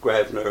in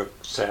Grosvenor,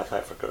 South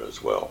Africa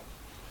as well.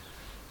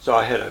 So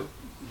I had a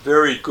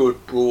very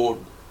good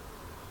broad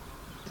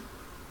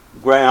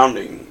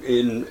grounding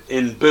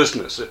in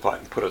business, if I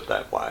can put it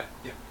that way.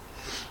 Yeah.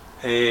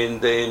 And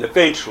then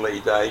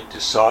eventually they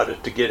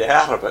decided to get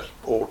out of it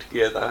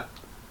altogether,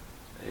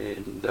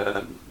 and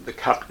the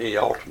company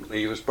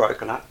ultimately was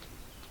broken up,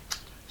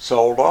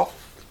 sold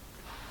off,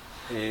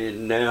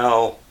 and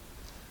now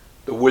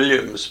the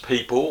Williams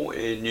people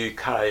in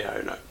UK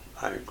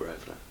own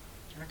Grosvenor.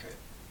 Okay.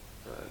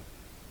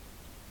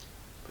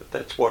 But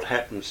that's what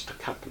happens to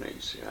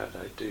companies, you know,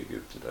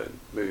 they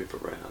move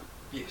around.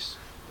 Yes.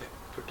 Yeah.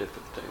 For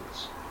different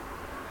things.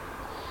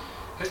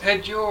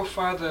 Had your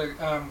father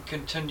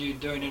continued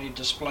doing any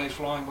display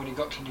flying when he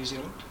got to New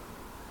Zealand?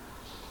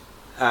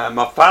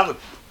 My father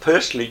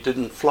personally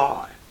didn't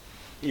fly.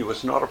 He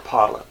was not a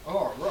pilot.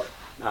 Oh, right.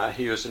 No,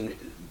 he was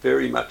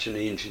very much an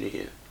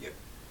engineer. Yep.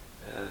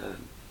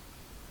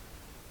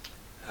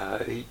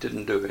 He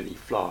didn't do any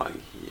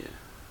flying here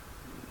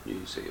in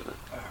New Zealand.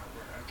 Oh,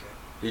 right, okay.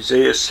 His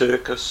air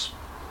circus,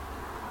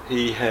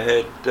 he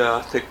had,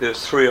 I think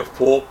there's 3 or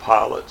 4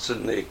 pilots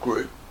in their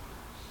group,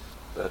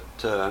 but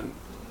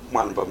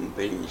one of them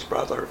being his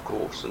brother, of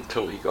course,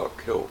 until he got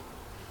killed.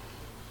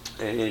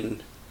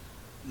 And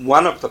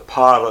one of the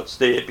pilots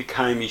there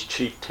became his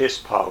chief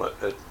test pilot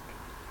at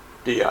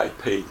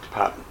DAP,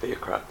 Department of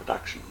Aircraft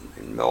Production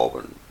in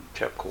Melbourne, a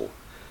chap called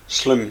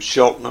Slim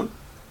Cheltenham,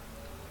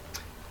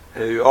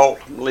 who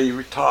ultimately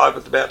retired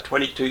with about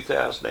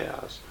 22,000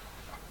 hours.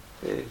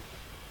 Yeah.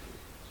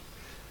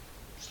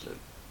 So.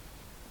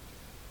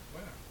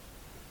 Wow.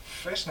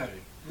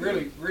 Fascinating.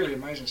 Really, really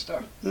amazing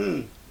stuff.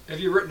 Mm. Have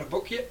you written a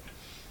book yet?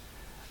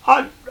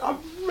 I've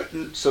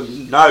written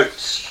some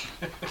notes,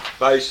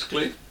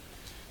 basically.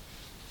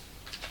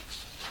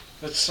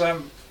 It's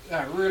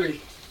really,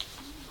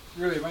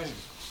 really amazing.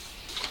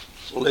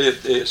 Well,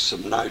 there's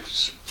some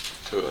notes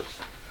to it.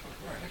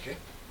 Right, okay.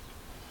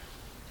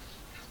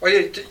 Oh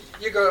yeah,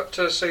 you got up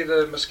to see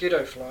the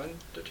mosquito flying,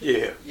 did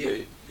you?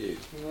 Yeah.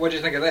 What do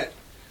you think of that?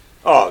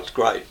 Oh, it's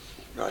great.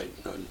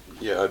 And,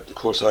 yeah, of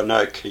course I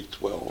know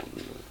Keith well.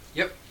 And,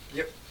 Yep.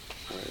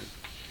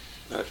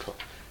 No problem.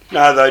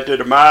 No, they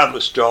did a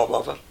marvellous job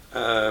of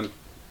it.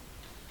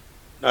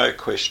 No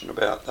question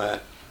about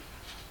that.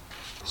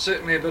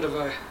 Certainly a bit of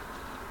a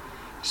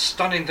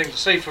stunning thing to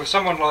see for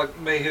someone like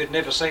me who'd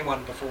never seen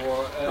one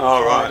before.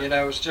 Right. You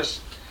know,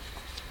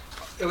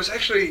 it was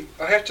actually,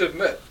 I have to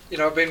admit, you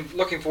know, I've been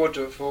looking forward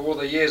to it for all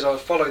the years I've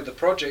followed the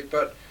project,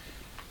 but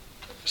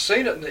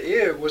seeing it in the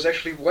air was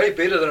actually way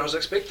better than I was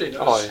expecting.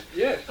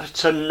 Yeah.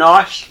 It's a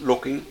nice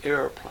looking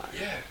aeroplane.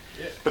 Yeah.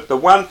 But the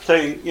one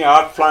thing, you know,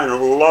 I've flown a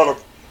lot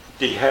of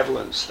de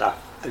Havilland stuff,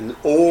 and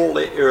all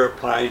the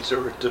aeroplanes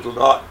are a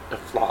delight to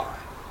fly.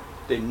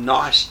 They're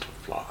nice to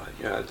fly,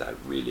 you know, they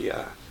really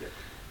are.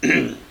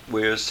 Yeah.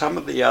 Whereas some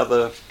of the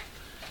other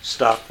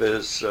stuff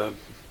is, you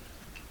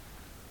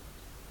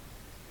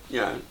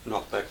know,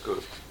 not that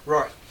good.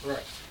 Right.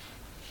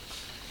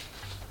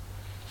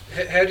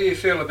 How do you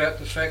feel about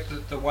the fact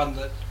that the one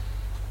that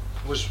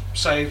was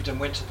saved and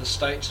went to the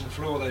States and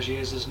flew all those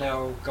years is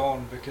now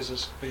gone because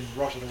it's been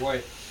rotted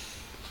away?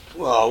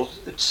 Well,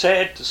 it's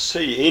sad to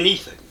see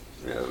anything,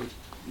 you know,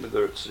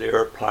 whether it's an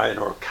aeroplane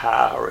or a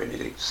car or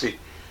anything, see,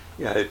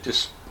 you know,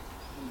 just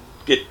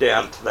get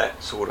down to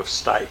that sort of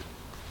state.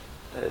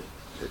 It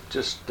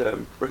just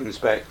brings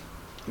back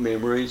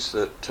memories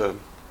that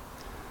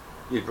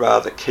you'd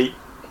rather keep,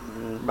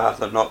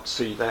 rather not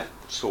see that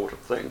sort of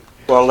thing.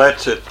 Well,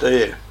 that's it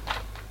there.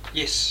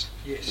 Yes.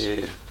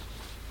 Yeah.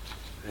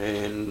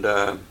 And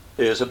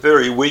there's a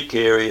very weak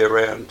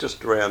area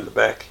just around the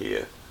back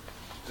here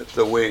at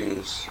the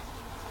wings,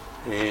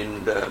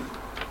 and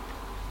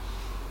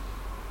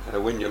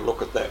when you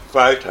look at that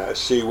photo,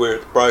 see where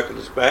it's broken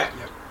his back.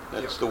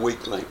 That's the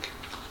weak link,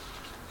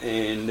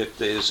 and if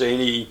there's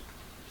any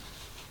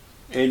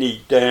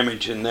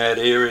damage in that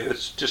area,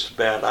 it's just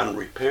about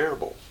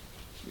unrepairable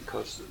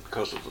because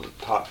of the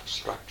type of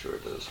structure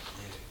it is.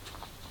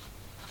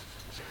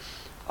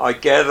 I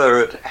gather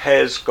it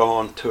has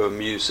gone to a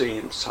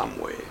museum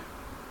somewhere.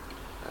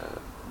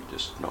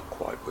 Just not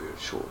quite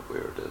sure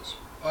where it is.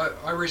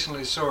 I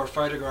recently saw a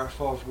photograph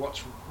of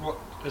what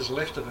is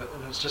left of it,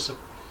 and it's just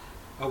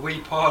a wee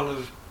pile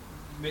of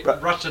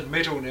rutted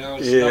metal now.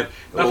 It's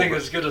nothing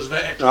as good as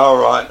that.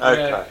 Oh, right,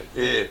 okay,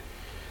 yeah.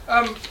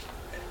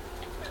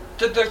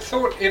 Did the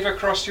thought ever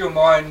cross your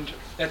mind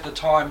at the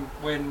time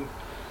when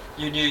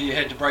you knew you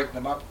had to break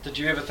them up? Did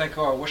you ever think,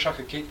 I wish I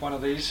could keep one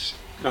of these?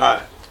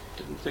 No,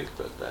 didn't think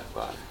of it that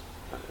way.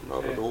 No,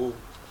 not at all.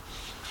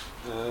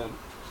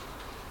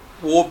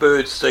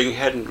 Warbirds thing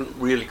hadn't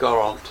really got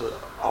off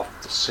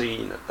the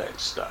scene at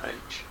that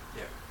stage.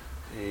 Yeah.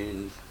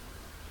 And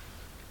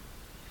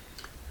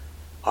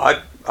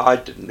I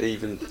didn't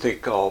even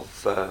think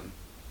of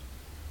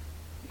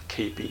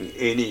keeping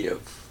any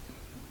of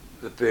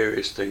the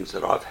various things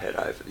that I've had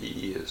over the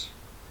years.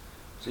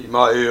 See,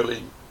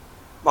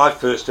 my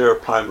first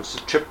aeroplane was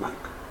the Chipmunk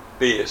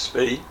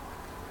BSB,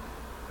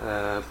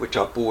 which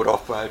I bought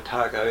off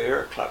Otago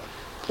Aero Club.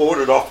 Bought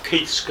it off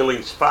Keith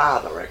Skilling's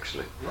father,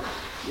 actually.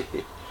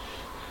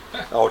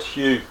 Old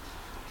Hugh.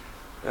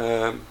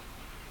 At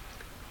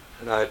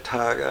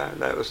Otago,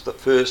 that was the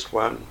first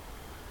one.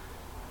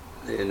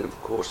 Then, of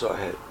course, I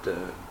had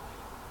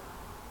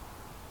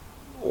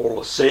all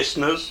the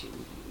Cessnas.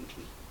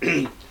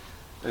 The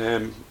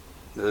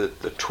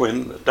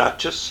twin, the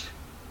Duchess.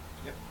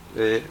 Yep.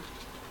 There.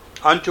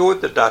 I enjoyed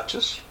the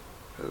Duchess.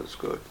 It was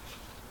good.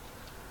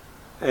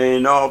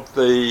 And of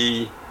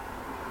the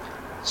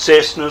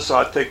Cessnas,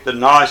 I think the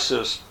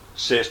nicest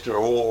Cessna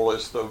of all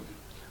is the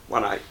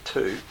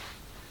 182.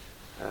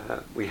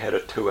 We had a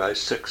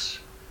 206,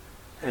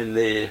 and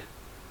they're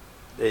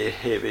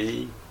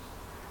heavy.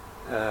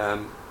 The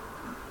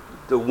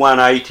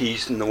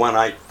 180s and the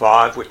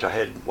 185, which I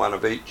had one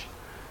of each.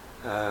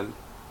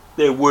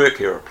 They're work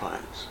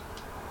aeroplanes,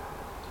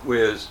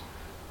 whereas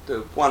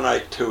the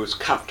 182 is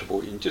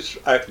comfortable. You can just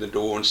open the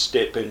door and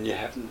step in. You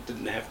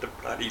didn't have to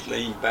bloody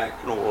lean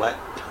back and all that.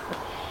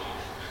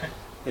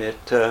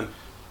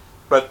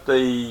 But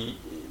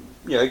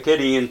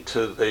getting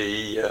into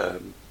the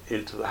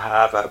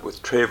harbour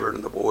with Trevor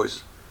and the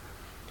boys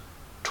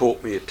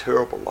taught me a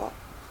terrible lot,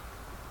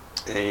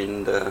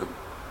 and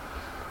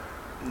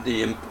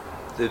the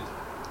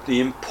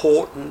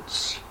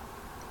importance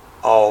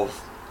of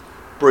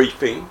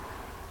briefing,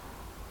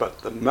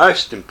 but the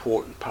most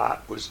important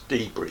part was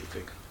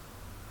debriefing.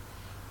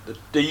 The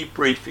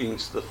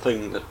debriefing's the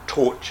thing that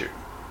taught you,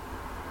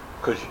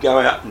 because you go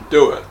out and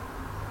do it,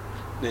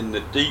 then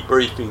the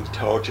debriefing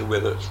tells you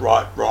whether it's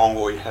right, wrong,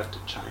 or you have to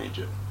change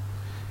it.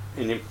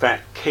 And in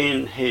fact,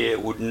 Ken here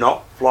would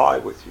not fly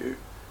with you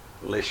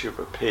unless you're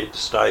prepared to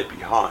stay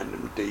behind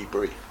and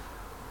debrief.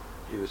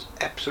 He was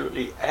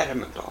absolutely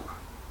adamant on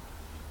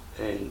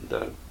it. And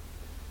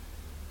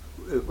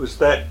it was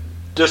that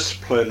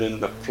discipline in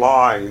the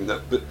flying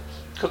that,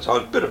 because I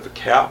was a bit of a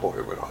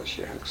cowboy when I was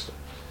a youngster,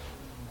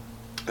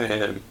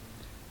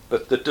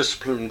 but the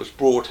discipline was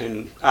brought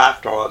in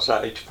after I was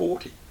age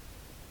 40.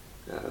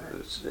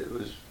 It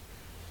was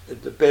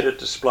the better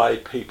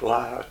displayed people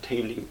are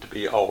tending to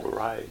be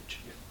older age.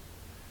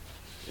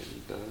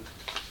 And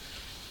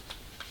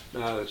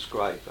no, it's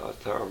great. I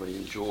thoroughly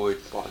enjoyed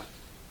flying.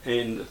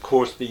 And of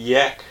course the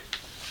Yak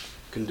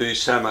can do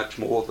so much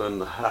more than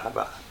the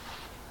Harbour.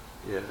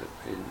 Yeah,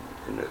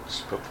 in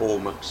its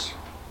performance,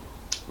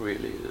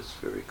 really is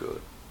very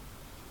good.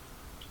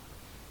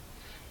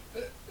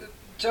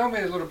 Tell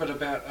me a little bit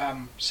about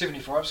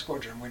 75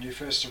 Squadron when you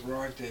first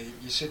arrived there.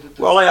 You said that.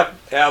 Well, our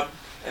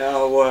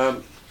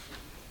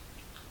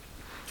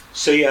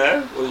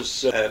CO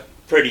was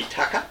Freddie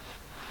Tucker.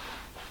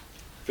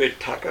 Fred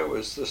Tucker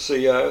was the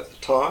CO at the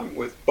time,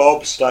 with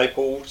Bob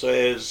Staples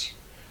as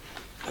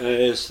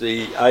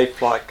the A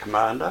Flight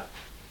Commander.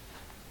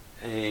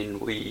 And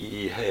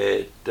we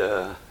had,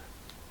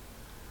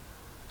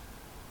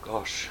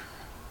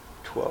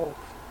 12,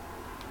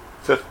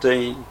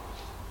 15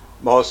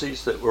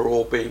 Mozzies that were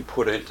all being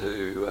put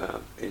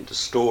into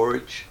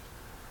storage,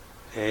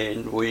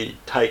 and we'd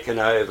taken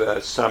over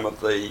some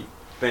of the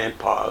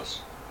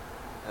Vampires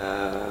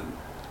and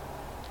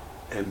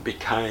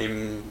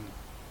became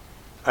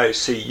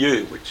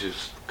OCU, which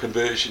is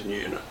conversion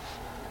unit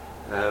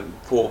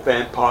for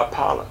Vampire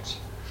pilots.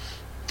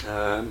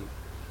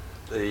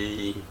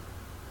 The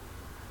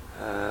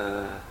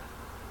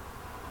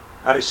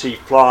OC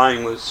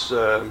flying was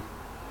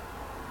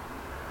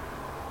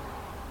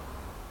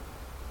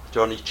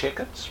Johnny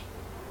Checketts,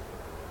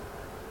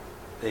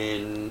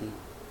 then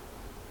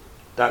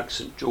Doug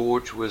St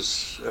George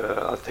was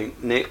I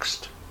think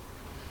next,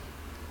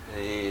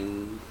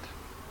 and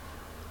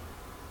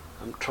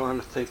I'm trying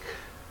to think,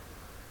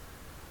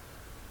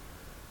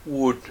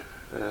 Wood,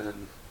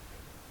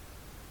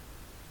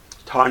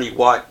 Tiny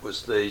White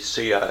was the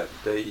CO,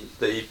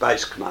 the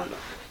base commander,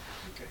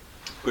 Okay.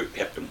 Group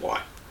Captain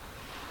White.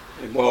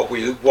 And while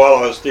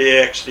I was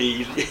there,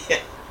 actually,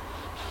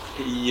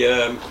 he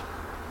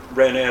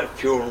ran out of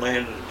fuel and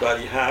landed at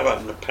bloody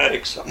harbour in a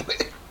paddock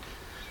somewhere,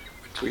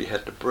 which we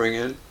had to bring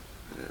in,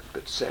 a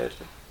bit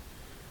sadly.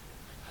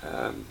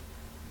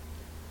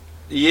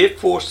 The Air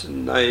Force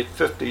in the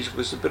 50s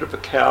was a bit of a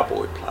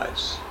cowboy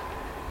place,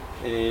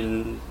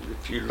 and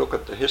if you look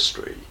at the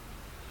history,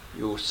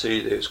 you'll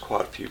see there's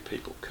quite a few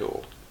people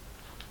killed,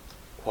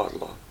 quite a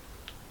lot.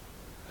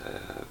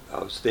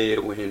 I was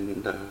there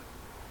when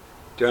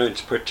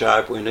Jones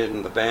Pritchard went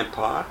in the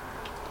Vampire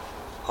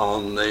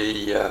on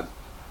the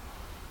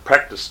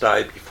practice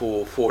day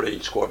before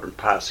 14 Squadron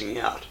passing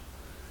out.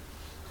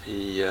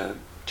 He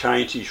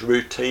changed his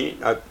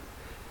routine,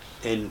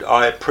 and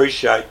I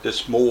appreciate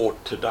this more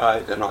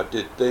today than I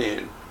did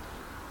then,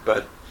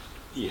 but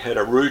he had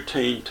a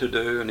routine to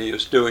do and he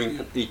was doing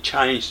it. He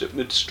changed it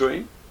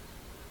midstream.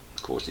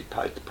 Of course he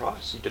paid the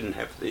price. He didn't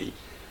have the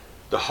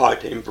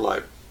height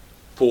envelope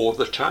for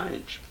the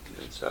change.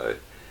 And so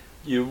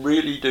you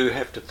really do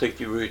have to think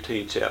your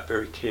routines out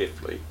very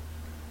carefully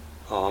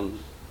on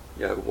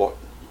what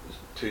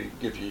to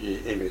give you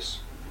your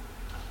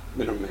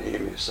minimum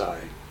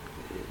MSA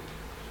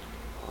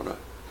on it.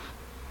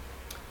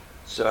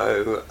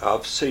 So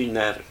I've seen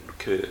that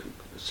occur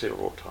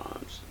several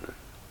times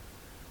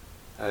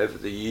over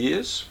the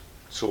years.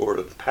 Saw it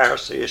at the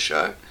Paris Air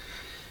Show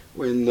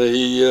when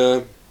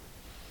the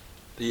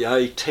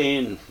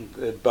A-10,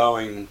 the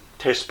Boeing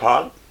test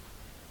pilot,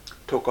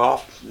 took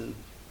off and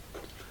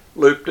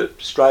looped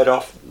it straight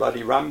off the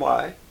bloody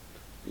runway.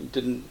 He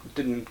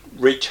didn't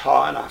reach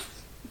high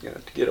enough,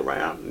 to get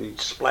around, and he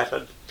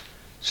splattered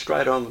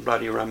straight on the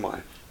bloody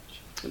runway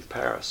in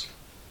Paris.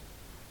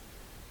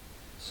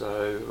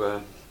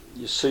 So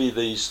you see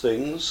these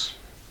things.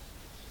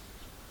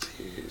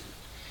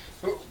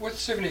 With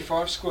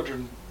 75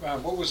 Squadron,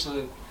 what was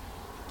the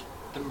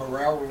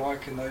morale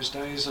like in those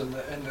days, and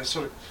the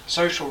sort of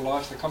social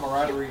life, the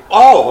camaraderie?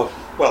 Oh,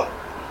 well,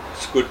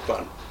 it's good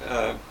fun.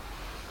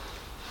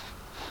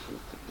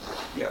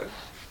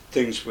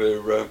 Things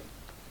were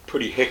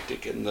pretty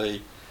hectic in the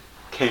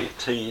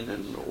canteen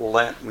and all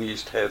that. We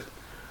used to have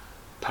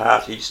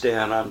parties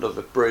down under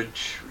the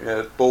bridge,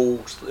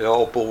 Balls, the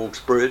old Balls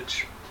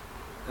Bridge.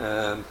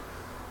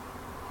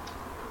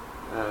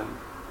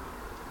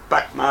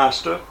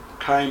 Buckmaster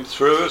came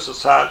through as a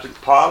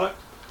sergeant pilot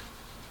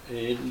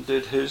and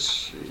did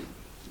his.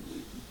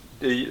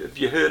 Have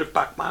you heard of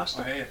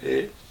Buckmaster? I have.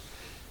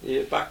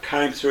 Yeah. Buck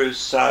came through as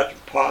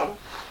sergeant pilot,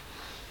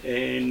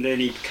 and then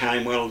he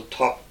became one of the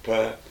top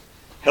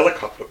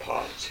helicopter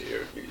pilots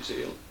here in New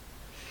Zealand,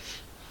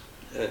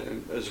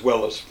 as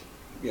well as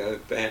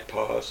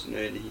Vampires, and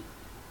then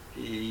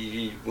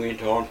he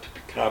went on to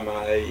become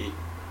a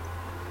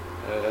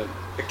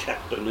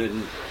captain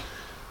in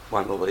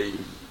one of the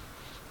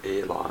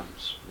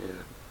airlines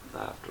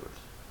afterwards.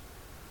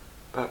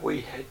 But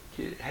we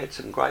had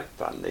some great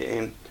fun there,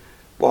 and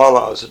while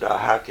I was at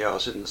Ahaki I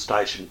was in the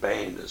station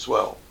band as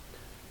well.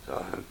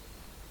 So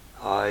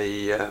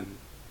I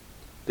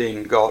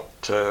then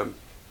got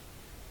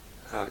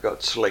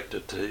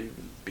selected to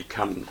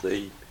become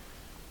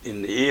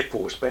in the Air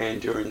Force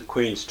band during the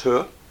Queen's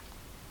tour.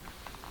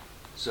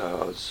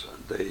 So I was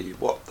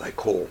what they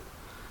call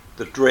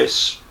the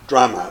dress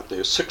drummer. There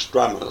were 6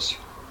 drummers,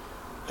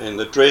 and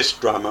the dress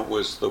drummer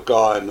was the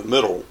guy in the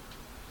middle,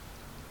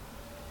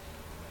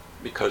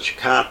 because you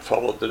can't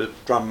follow the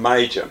drum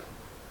major.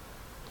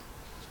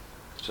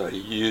 So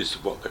you use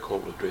what they call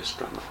the dress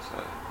drummer.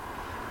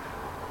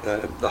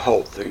 So the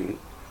whole thing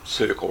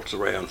circles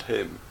around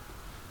him.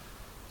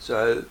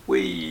 So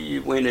we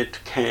went into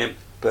camp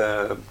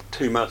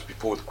 2 months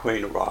before the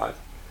Queen arrived,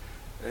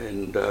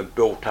 and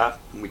built up.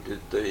 And we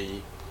did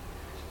the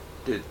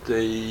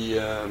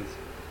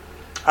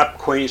up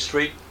Queen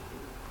Street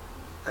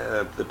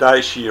the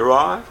day she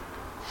arrived.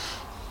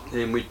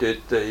 Then we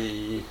did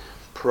the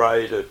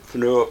parade at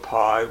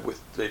Whenuapai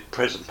with the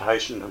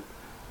presentation of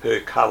her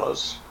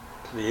colours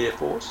to the Air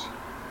Force.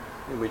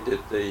 Then we did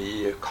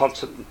the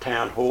concert in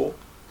Town Hall.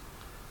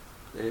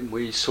 Then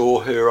we saw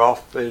her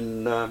off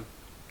in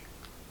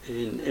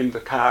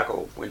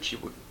Invercargill when she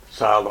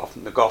sailed off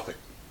in the Gothic.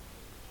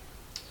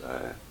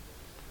 So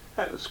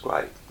that was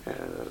great. Yeah,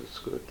 that was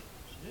good.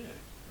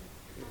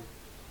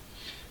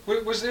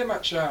 Was there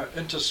much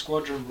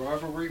inter-squadron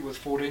rivalry with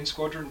 14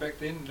 Squadron back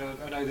then?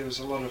 I know there was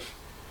a lot of...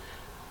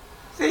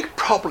 There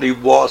probably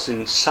was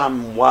in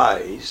some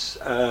ways,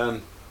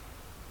 but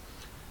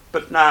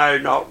no,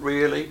 not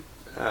really.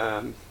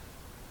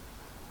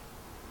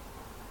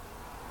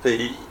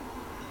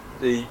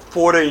 The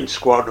 14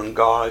 Squadron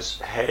guys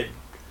had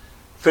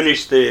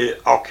finished their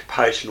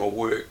occupational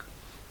work,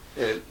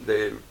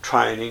 their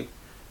training.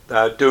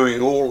 They were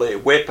doing all their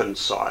weapons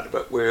side of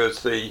it,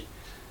 whereas the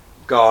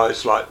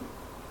guys like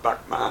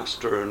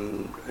Buckmaster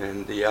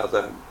and the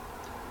other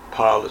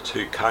pilots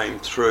who came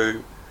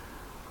through,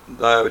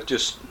 they were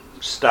just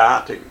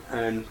starting,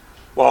 and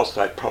whilst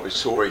they probably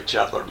saw each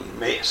other in a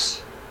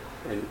mess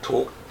and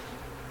talked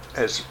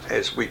as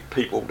we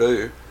people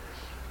do,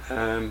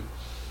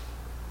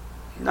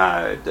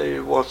 no,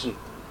 there wasn't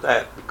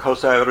that,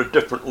 because they were at a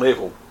different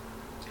level.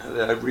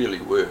 They really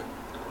were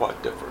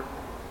quite different.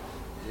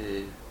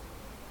 Yeah.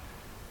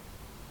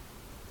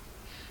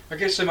 I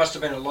guess there must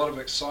have been a lot of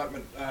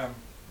excitement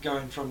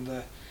going from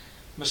the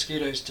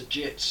Mosquitoes to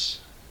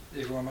jets.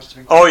 Everyone must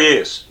have been... Oh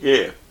yes,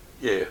 yeah.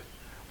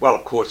 Well,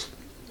 of course,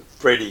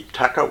 Freddie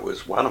Tucker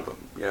was one of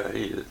them.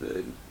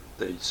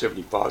 The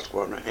 75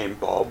 Squadron and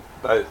Bob,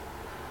 both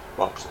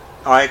Bobs.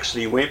 I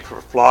actually went for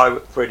a fly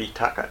with Freddie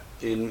Tucker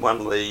in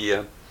one of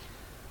the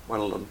one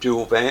of them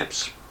dual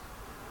vamps,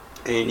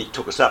 and he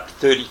took us up to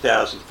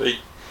 30,000 feet.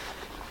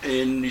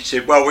 And he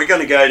said, well, we're going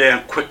to go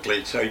down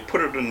quickly. So he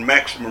put it in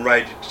maximum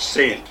rate of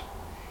descent,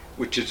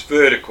 which is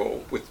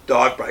vertical, with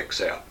dive brakes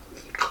out.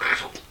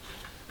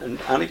 And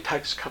it only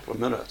takes a couple of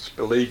minutes,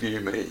 believe you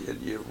me, and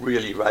you're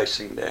really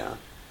racing down.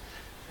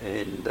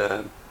 And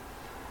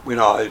when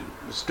I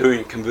was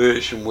doing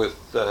conversion with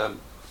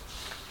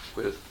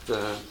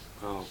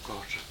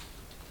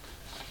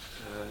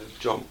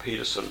John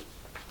Peterson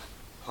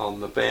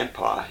on the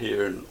Vampire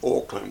here in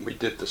Auckland, we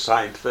did the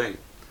same thing.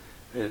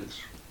 And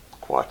it's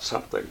quite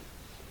something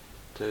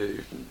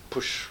to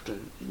push.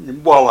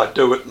 While I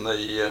do it in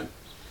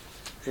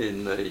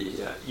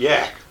the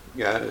yak,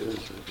 you know,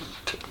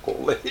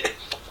 typical there.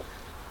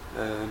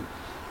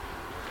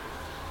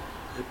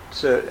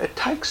 It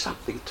takes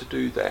something to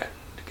do that.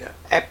 To go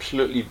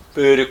absolutely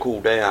vertical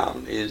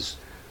down is,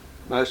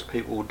 most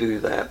people do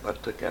that,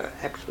 but to go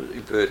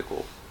absolutely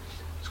vertical,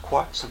 it's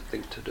quite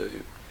something to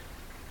do.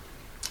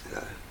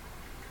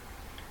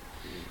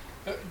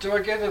 Do I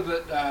gather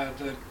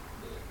that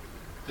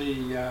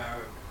the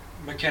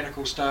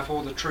mechanical staff,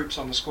 all the troops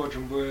on the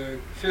squadron, were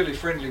fairly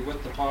friendly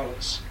with the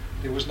pilots?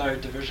 There was no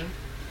division?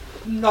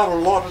 Not a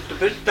lot of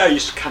division. They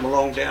used to come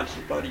along down to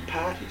the bloody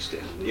parties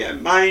down. Yeah,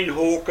 Maine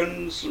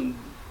Hawkins and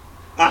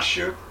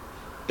Usher,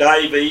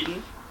 Dave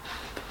Eden.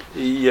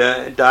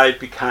 Dave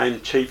became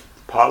chief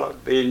pilot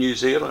of Air New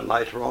Zealand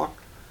later on.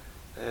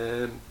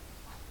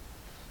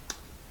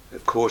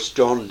 Of course,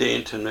 John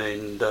Denton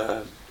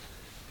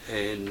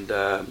and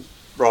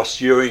Ross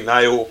Ewing,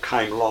 they all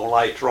came along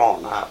later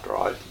on after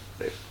I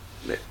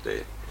left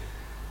there.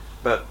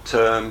 But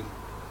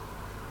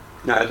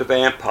no, the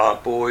Vampire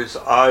boys,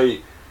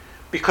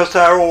 because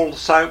they're all the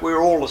same,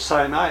 we're all the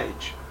same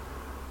age.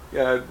 You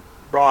know,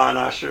 Brian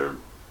Usher,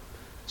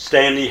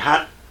 Stanley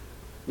Hunt,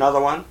 another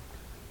one.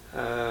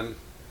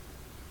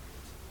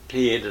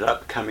 He ended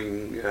up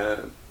becoming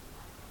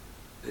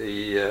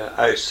the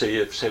OC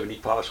of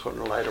 75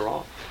 Squadron later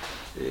on.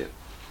 Yeah.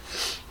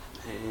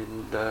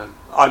 And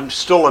I'm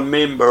still a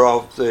member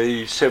of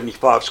the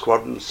 75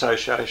 Squadron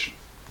Association.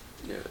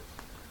 Yeah.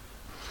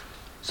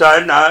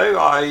 So no,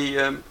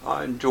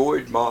 I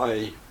enjoyed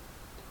my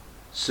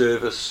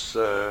service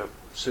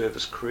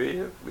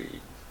career.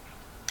 We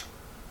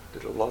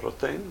did a lot of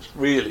things.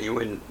 Really,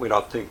 when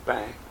I think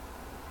back,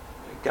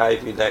 it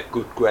gave me that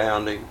good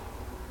grounding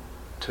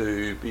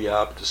to be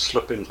able to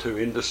slip into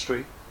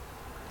industry.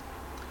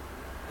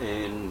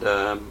 And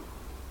I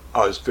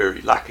was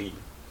very lucky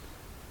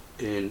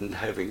in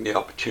having the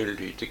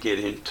opportunity to get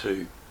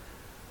into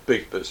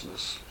big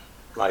business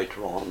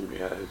later on. You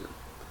know,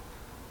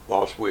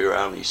 whilst we were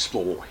only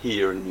small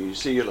here in New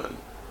Zealand,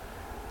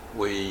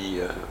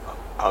 I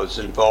was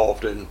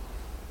involved in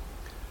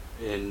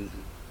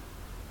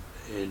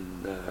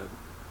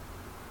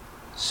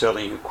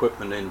selling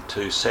equipment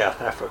into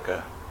South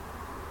Africa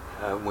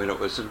when it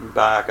was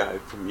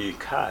embargoed from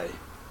UK,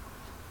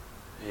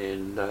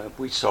 and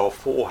we sold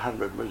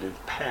 £400 million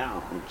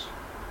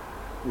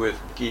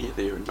worth of gear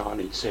there in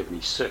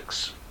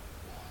 1976.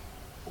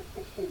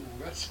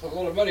 That's a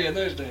lot of money in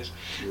those days.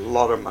 A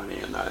lot of money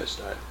in those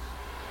days.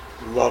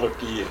 A lot of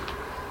gear.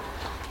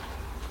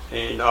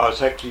 And I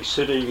was actually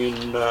sitting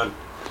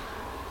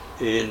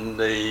in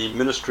the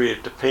Ministry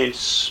of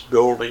Defence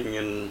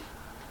building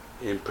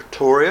in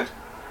Pretoria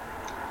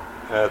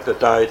the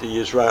day the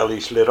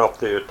Israelis let off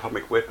their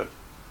atomic weapon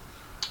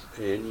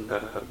in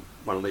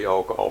one of the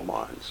old gold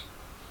mines.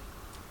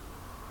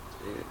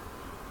 Yeah.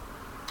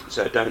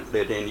 So don't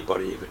let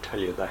anybody ever tell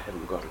you they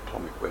haven't got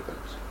atomic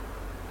weapons.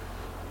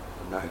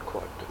 I know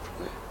quite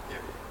differently.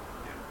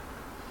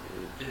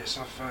 Yeah. Yes,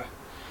 I've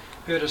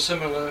heard a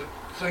similar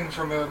thing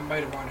from a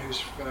mate of mine who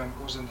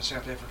was in the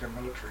South African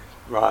military.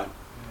 Right.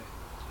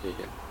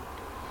 Yeah.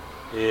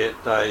 Yeah.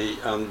 They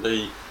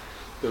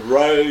the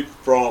road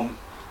from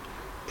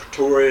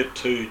Pretoria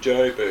to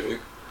Joburg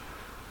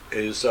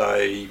is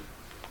a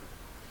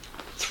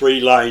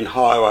 3-lane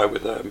highway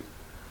with a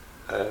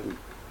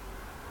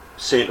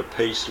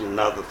centrepiece and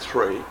another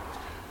 3,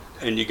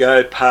 and you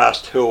go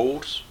past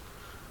hills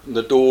and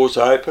the doors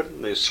open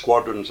and there's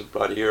squadrons of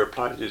bloody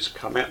aeroplanes just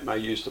come out and they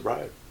use the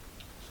road.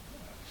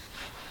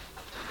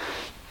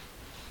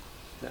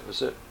 That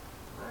was it.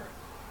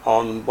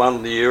 On one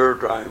of the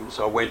aerodromes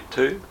I went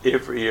to,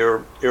 every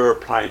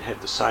aeroplane had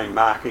the same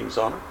markings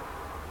on it,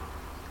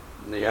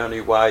 and the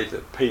only way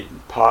that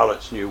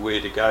pilots knew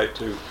where to go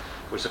to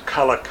was a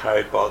colour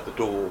code by the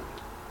door.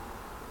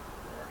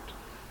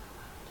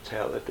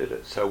 How they did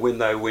it. So when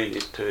they went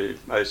into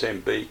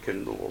Mozambique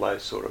and all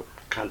those sort of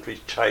countries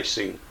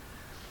chasing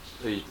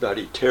the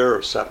bloody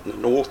terrorists up in the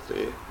north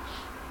there,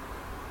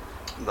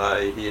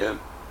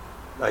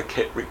 they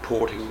kept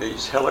reporting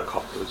these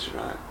helicopters, you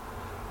know.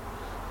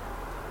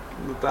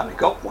 We've only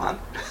got one.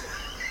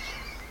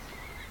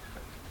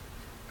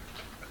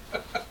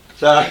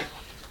 So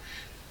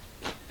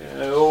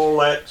all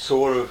that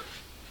sort of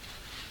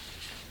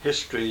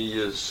history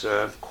is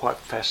quite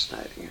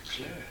fascinating,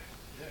 actually.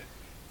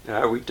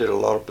 We did a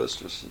lot of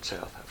business in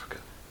South Africa,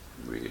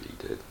 really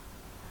did.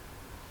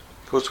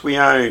 Of course, we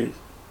own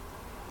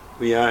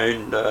we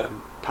owned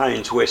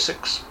Paynes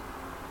Wessex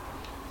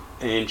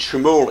and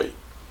Shimuli,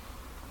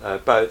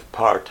 both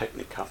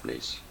pyrotechnic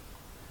companies,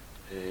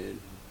 and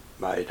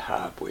made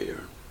hardware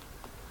and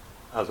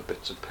other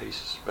bits and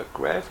pieces. But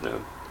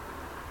Grosvenor,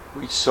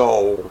 we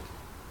sold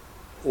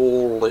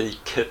all the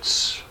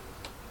kits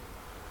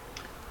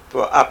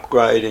for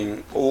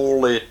upgrading all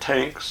their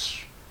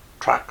tanks,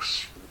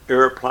 trucks,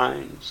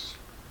 aeroplanes,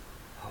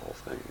 the whole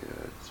thing.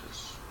 It's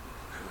just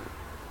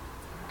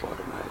quite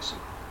amazing,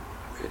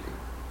 really.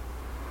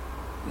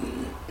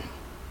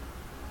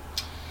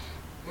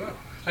 Well,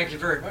 thank you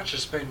very much.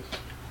 It's been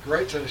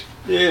great to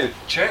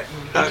chat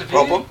and no interview.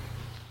 problem.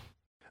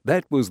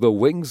 That was the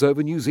Wings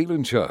Over New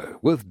Zealand show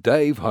with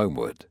Dave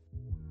Homewood.